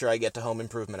to make sure I get to Home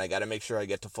Improvement, I got to make sure I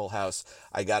get to Full House,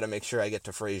 I got to make sure I get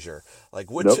to Frasier? Like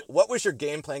what was your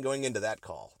game plan going into that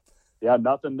call? Yeah,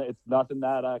 nothing. It's nothing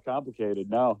that complicated.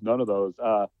 No, none of those.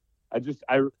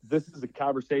 This is a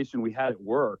conversation we had at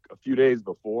work a few days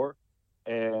before,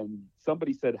 and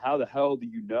somebody said, "How the hell do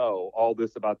you know all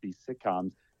this about these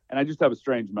sitcoms?" And I just have a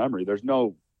strange memory. There's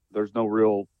no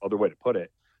real other way to put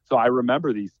it. So I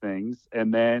remember these things,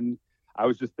 and then I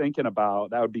was just thinking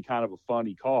about that would be kind of a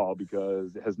funny call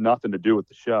because it has nothing to do with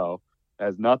the show. It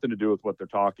has nothing to do with what they're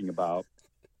talking about.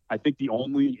 I think the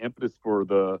only impetus for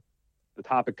the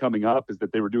topic coming up is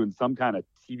that they were doing some kind of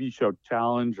TV show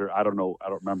challenge, or I don't know. I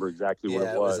don't remember exactly what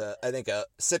it was. I think a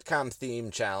sitcom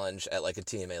theme challenge at like a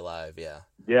TMA Live. Yeah.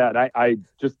 Yeah. And I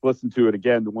just listened to it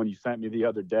again, the one you sent me the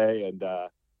other day. And,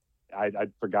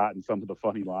 I'd forgotten some of the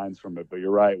funny lines from it, but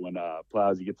you're right. When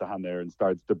Plowsy gets on there and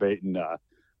starts debating,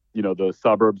 the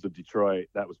suburbs of Detroit,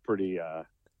 that was pretty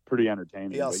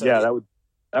entertaining.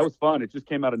 That was fun. It just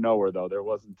came out of nowhere, though. There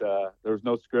was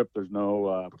no script. There's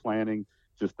no planning.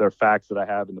 Just their facts that I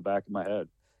have in the back of my head.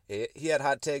 He had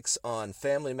hot takes on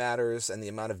Family Matters and the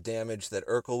amount of damage that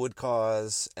Urkel would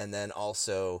cause, and then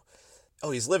also,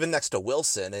 he's living next to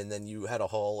Wilson, and then you had a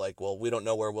whole like, well, we don't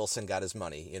know where Wilson got his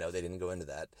money. They didn't go into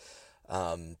that.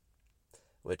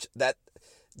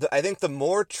 I think the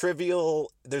more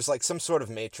trivial, there's like some sort of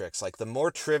matrix, like the more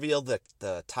trivial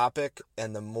the topic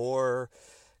and the more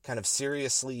kind of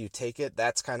seriously you take it,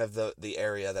 that's kind of the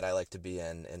area that I like to be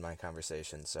in my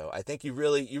conversation. So I think you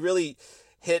really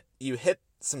hit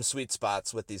some sweet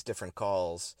spots with these different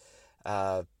calls,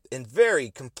 in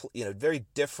very very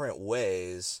different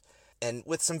ways, and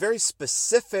with some very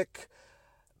specific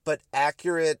but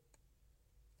accurate,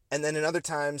 and then in other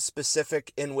times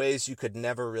specific in ways you could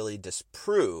never really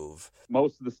disprove.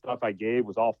 Most of the stuff I gave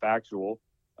was all factual,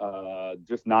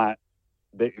 just not.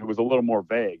 It was a little more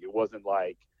vague. It wasn't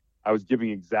like I was giving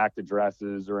exact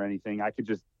addresses or anything. I could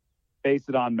just base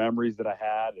it on memories that I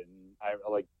had, and I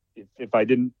like if I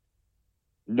didn't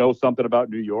know something about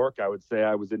New York, I would say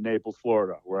I was in Naples,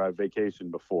 Florida, where I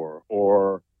vacationed before,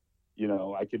 or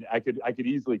I could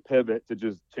easily pivot to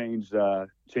just change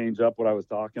up what I was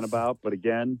talking about. But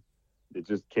again, it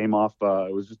just came off.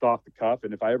 It was just off the cuff.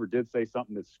 And if I ever did say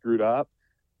something that screwed up,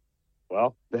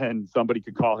 well, then somebody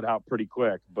could call it out pretty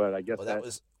quick. But I guess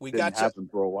we didn't happen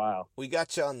for a while. We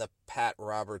got you on the Pat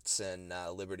Robertson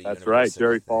Liberty. That's University right,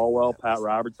 Jerry thing. Falwell, Pat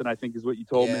Robertson, I think is what you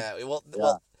told me.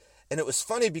 Well, and it was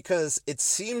funny because it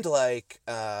seemed like,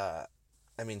 I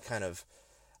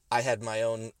had my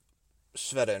own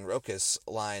Sveta and Rokas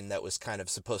line that was kind of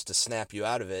supposed to snap you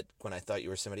out of it when I thought you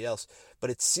were somebody else. But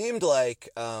it seemed like,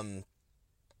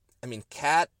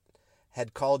 Kat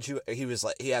had called you.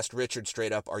 He asked Richard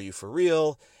straight up, "Are you for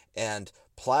real?" And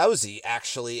Plowsy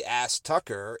actually asked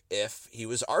Tucker if he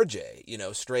was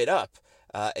RJ, straight up,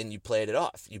 and you played it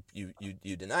off.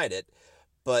 You denied it,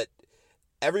 but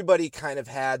everybody kind of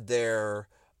had their,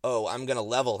 I'm going to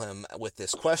level him with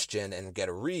this question and get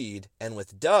a read. And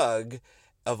with Doug,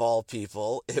 of all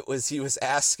people, he was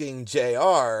asking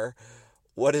JR,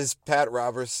 what is Pat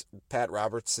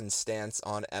Robertson's stance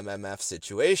on MMF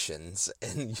situations?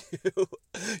 And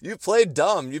you played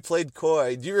dumb. You played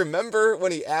coy. Do you remember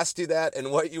when he asked you that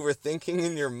and what you were thinking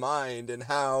in your mind and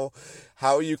how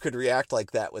you could react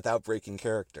like that without breaking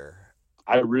character?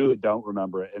 I really don't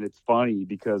remember it. And it's funny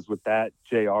because with that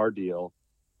JR deal,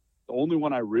 the only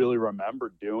one I really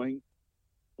remember doing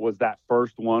was that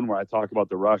first one where I talk about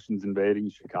the Russians invading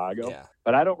Chicago. Yeah.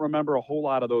 But I don't remember a whole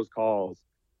lot of those calls,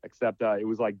 except it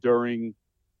was like during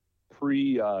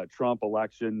pre-Trump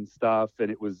election stuff.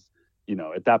 And it was,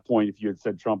 at that point, if you had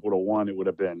said Trump would have won, it would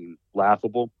have been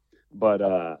laughable. But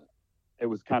it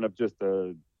was kind of just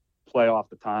a play off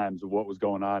the times of what was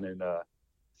going on in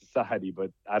society.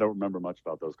 But I don't remember much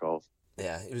about those calls.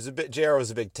 Yeah, JR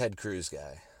was a big Ted Cruz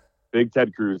guy. Big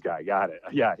Ted Cruz guy. Got it.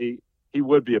 Yeah, he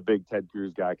would be a big Ted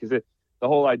Cruz guy because the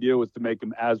whole idea was to make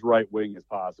him as right-wing as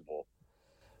possible.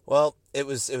 Well, it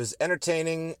was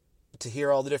entertaining to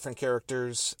hear all the different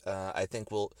characters. I think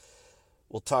we'll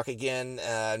talk again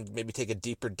and maybe take a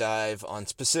deeper dive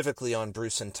specifically on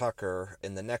Bruce and Tucker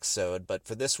in the next episode. But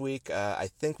for this week, I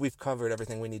think we've covered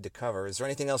everything we need to cover. Is there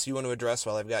anything else you want to address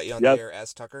while I've got you on the air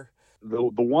as Tucker?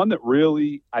 The one that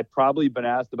really I've probably been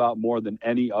asked about more than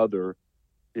any other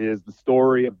is the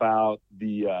story about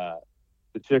the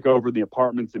chick over the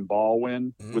apartments in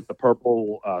Baldwin with the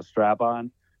purple strap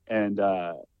on. And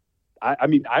I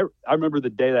remember the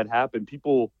day that happened,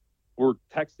 people were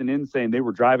texting in saying they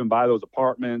were driving by those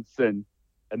apartments and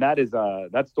And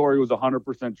that story was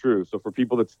 100% true. So for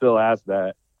people that still ask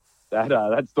that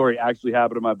story actually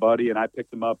happened to my buddy, and I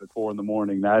picked him up at 4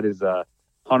 a.m. That is a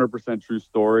 100% true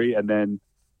story. And then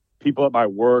people at my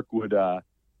work would,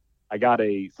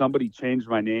 somebody changed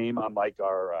my name on like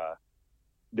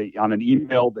on an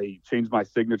email, they changed my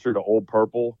signature to Old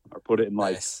Purple or put it in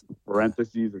like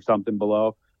parentheses or something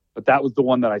below. But that was the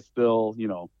one that I still,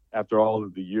 after all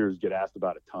of the years, get asked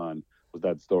about a ton, was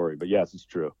that story. But yes, it's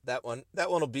true. That one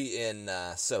will be in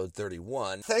episode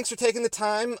 31. Thanks for taking the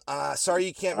time. Sorry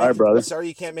you can't make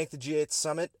the G8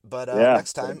 Summit, but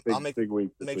next time I'll make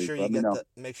sure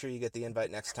you get the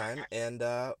invite next time, and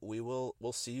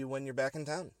we'll see you when you're back in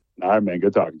town. All right, man.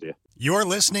 Good talking to you. You're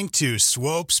listening to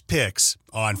Swope's Picks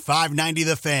on 590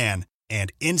 The Fan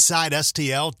and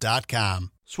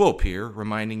InsideSTL.com. Swope here,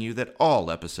 reminding you that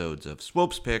all episodes of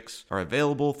Swope's Picks are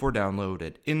available for download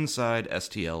at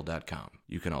InsideSTL.com.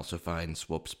 You can also find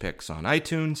Swope's Picks on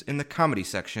iTunes in the comedy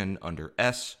section under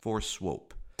S for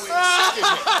Swope. Excuse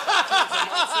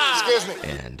me.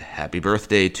 And happy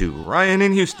birthday to Ryan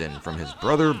in Houston from his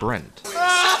brother Brent.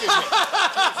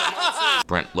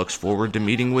 Brent looks forward to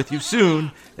meeting with you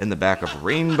soon in the back of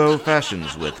Rainbow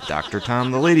Fashions with Dr.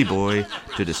 Tom the Ladyboy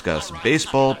to discuss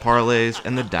baseball parlays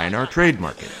and the dinar trade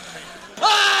market.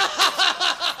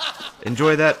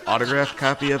 Enjoy that autographed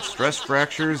copy of Stress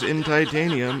Fractures in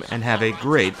Titanium and have a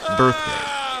great birthday.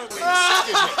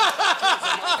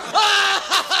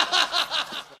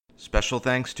 Special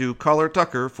thanks to Caller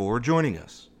Tucker for joining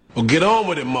us. Well, get on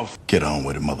with it, motherfucker. Get on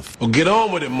with it, motherfucker. Well, get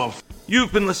on with it, motherfucker.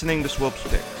 You've been listening to Swope's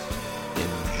Picks.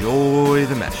 Enjoy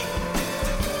the mesh.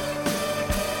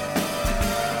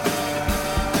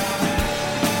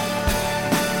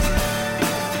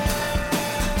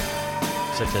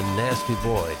 Such a nasty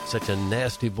boy. Such a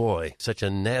nasty boy. Such a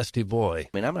nasty boy.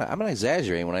 I mean, I'm not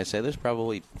exaggerating when I say there's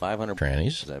probably 500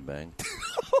 trannies that bang.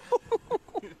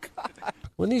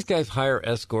 When these guys hire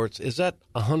escorts, is that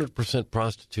 100%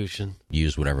 prostitution?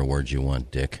 Use whatever words you want,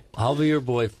 Dick. I'll be your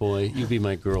boy, foy. You be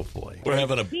my girl, foy. We're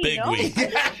having a big week.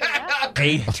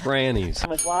 8 trannies.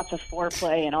 With lots of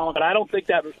foreplay and all of But I don't think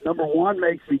that, number one,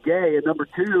 makes me gay, and number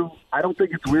two, I don't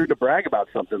think it's weird to brag about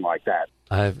something like that.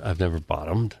 I've never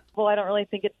bottomed. Well, I don't really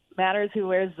think it matters who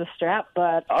wears the strap,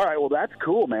 but... All right, well, that's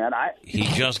cool, man. He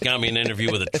just got me an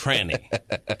interview with a tranny.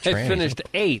 I finished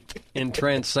 8th in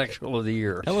Transsexual of the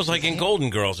Year. That was like in Golden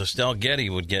Girls. Estelle Getty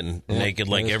would get naked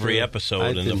like every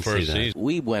episode in the first season.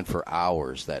 We went for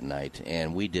hours that night,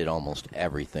 and we did almost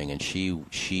everything, and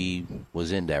she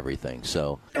was into everything,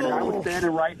 so... And I was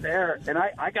standing right there, and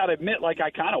I got to admit, like, I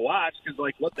kind of watched, because,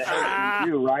 like, what the hell do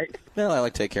you do, right? Well, I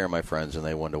like to take care of my friends, and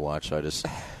they wanted to watch, so I just...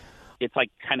 It's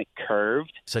like kind of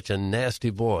curved. Such a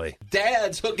nasty boy.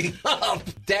 Dad's hooking up.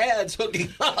 Dad's hooking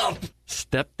up.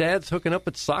 Stepdad's hooking up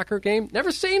at soccer game?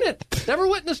 Never seen it. Never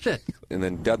witnessed it. And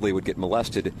then Dudley would get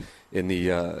molested in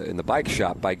the bike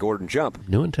shop by Gordon Jump.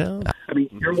 New in town. I mean,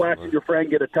 you're watching your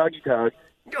friend get a tuggy tug.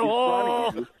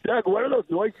 Doug, what are those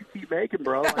noises you keep making,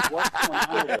 bro? Like, what's going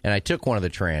on? And I took one of the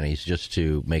trannies just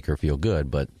to make her feel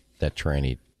good, but that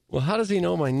tranny... Well, how does he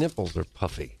know my nipples are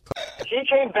puffy? He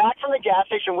came back from the gas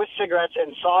station with cigarettes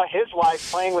and saw his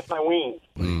wife playing with my ween.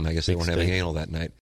 I guess they weren't having anal that night.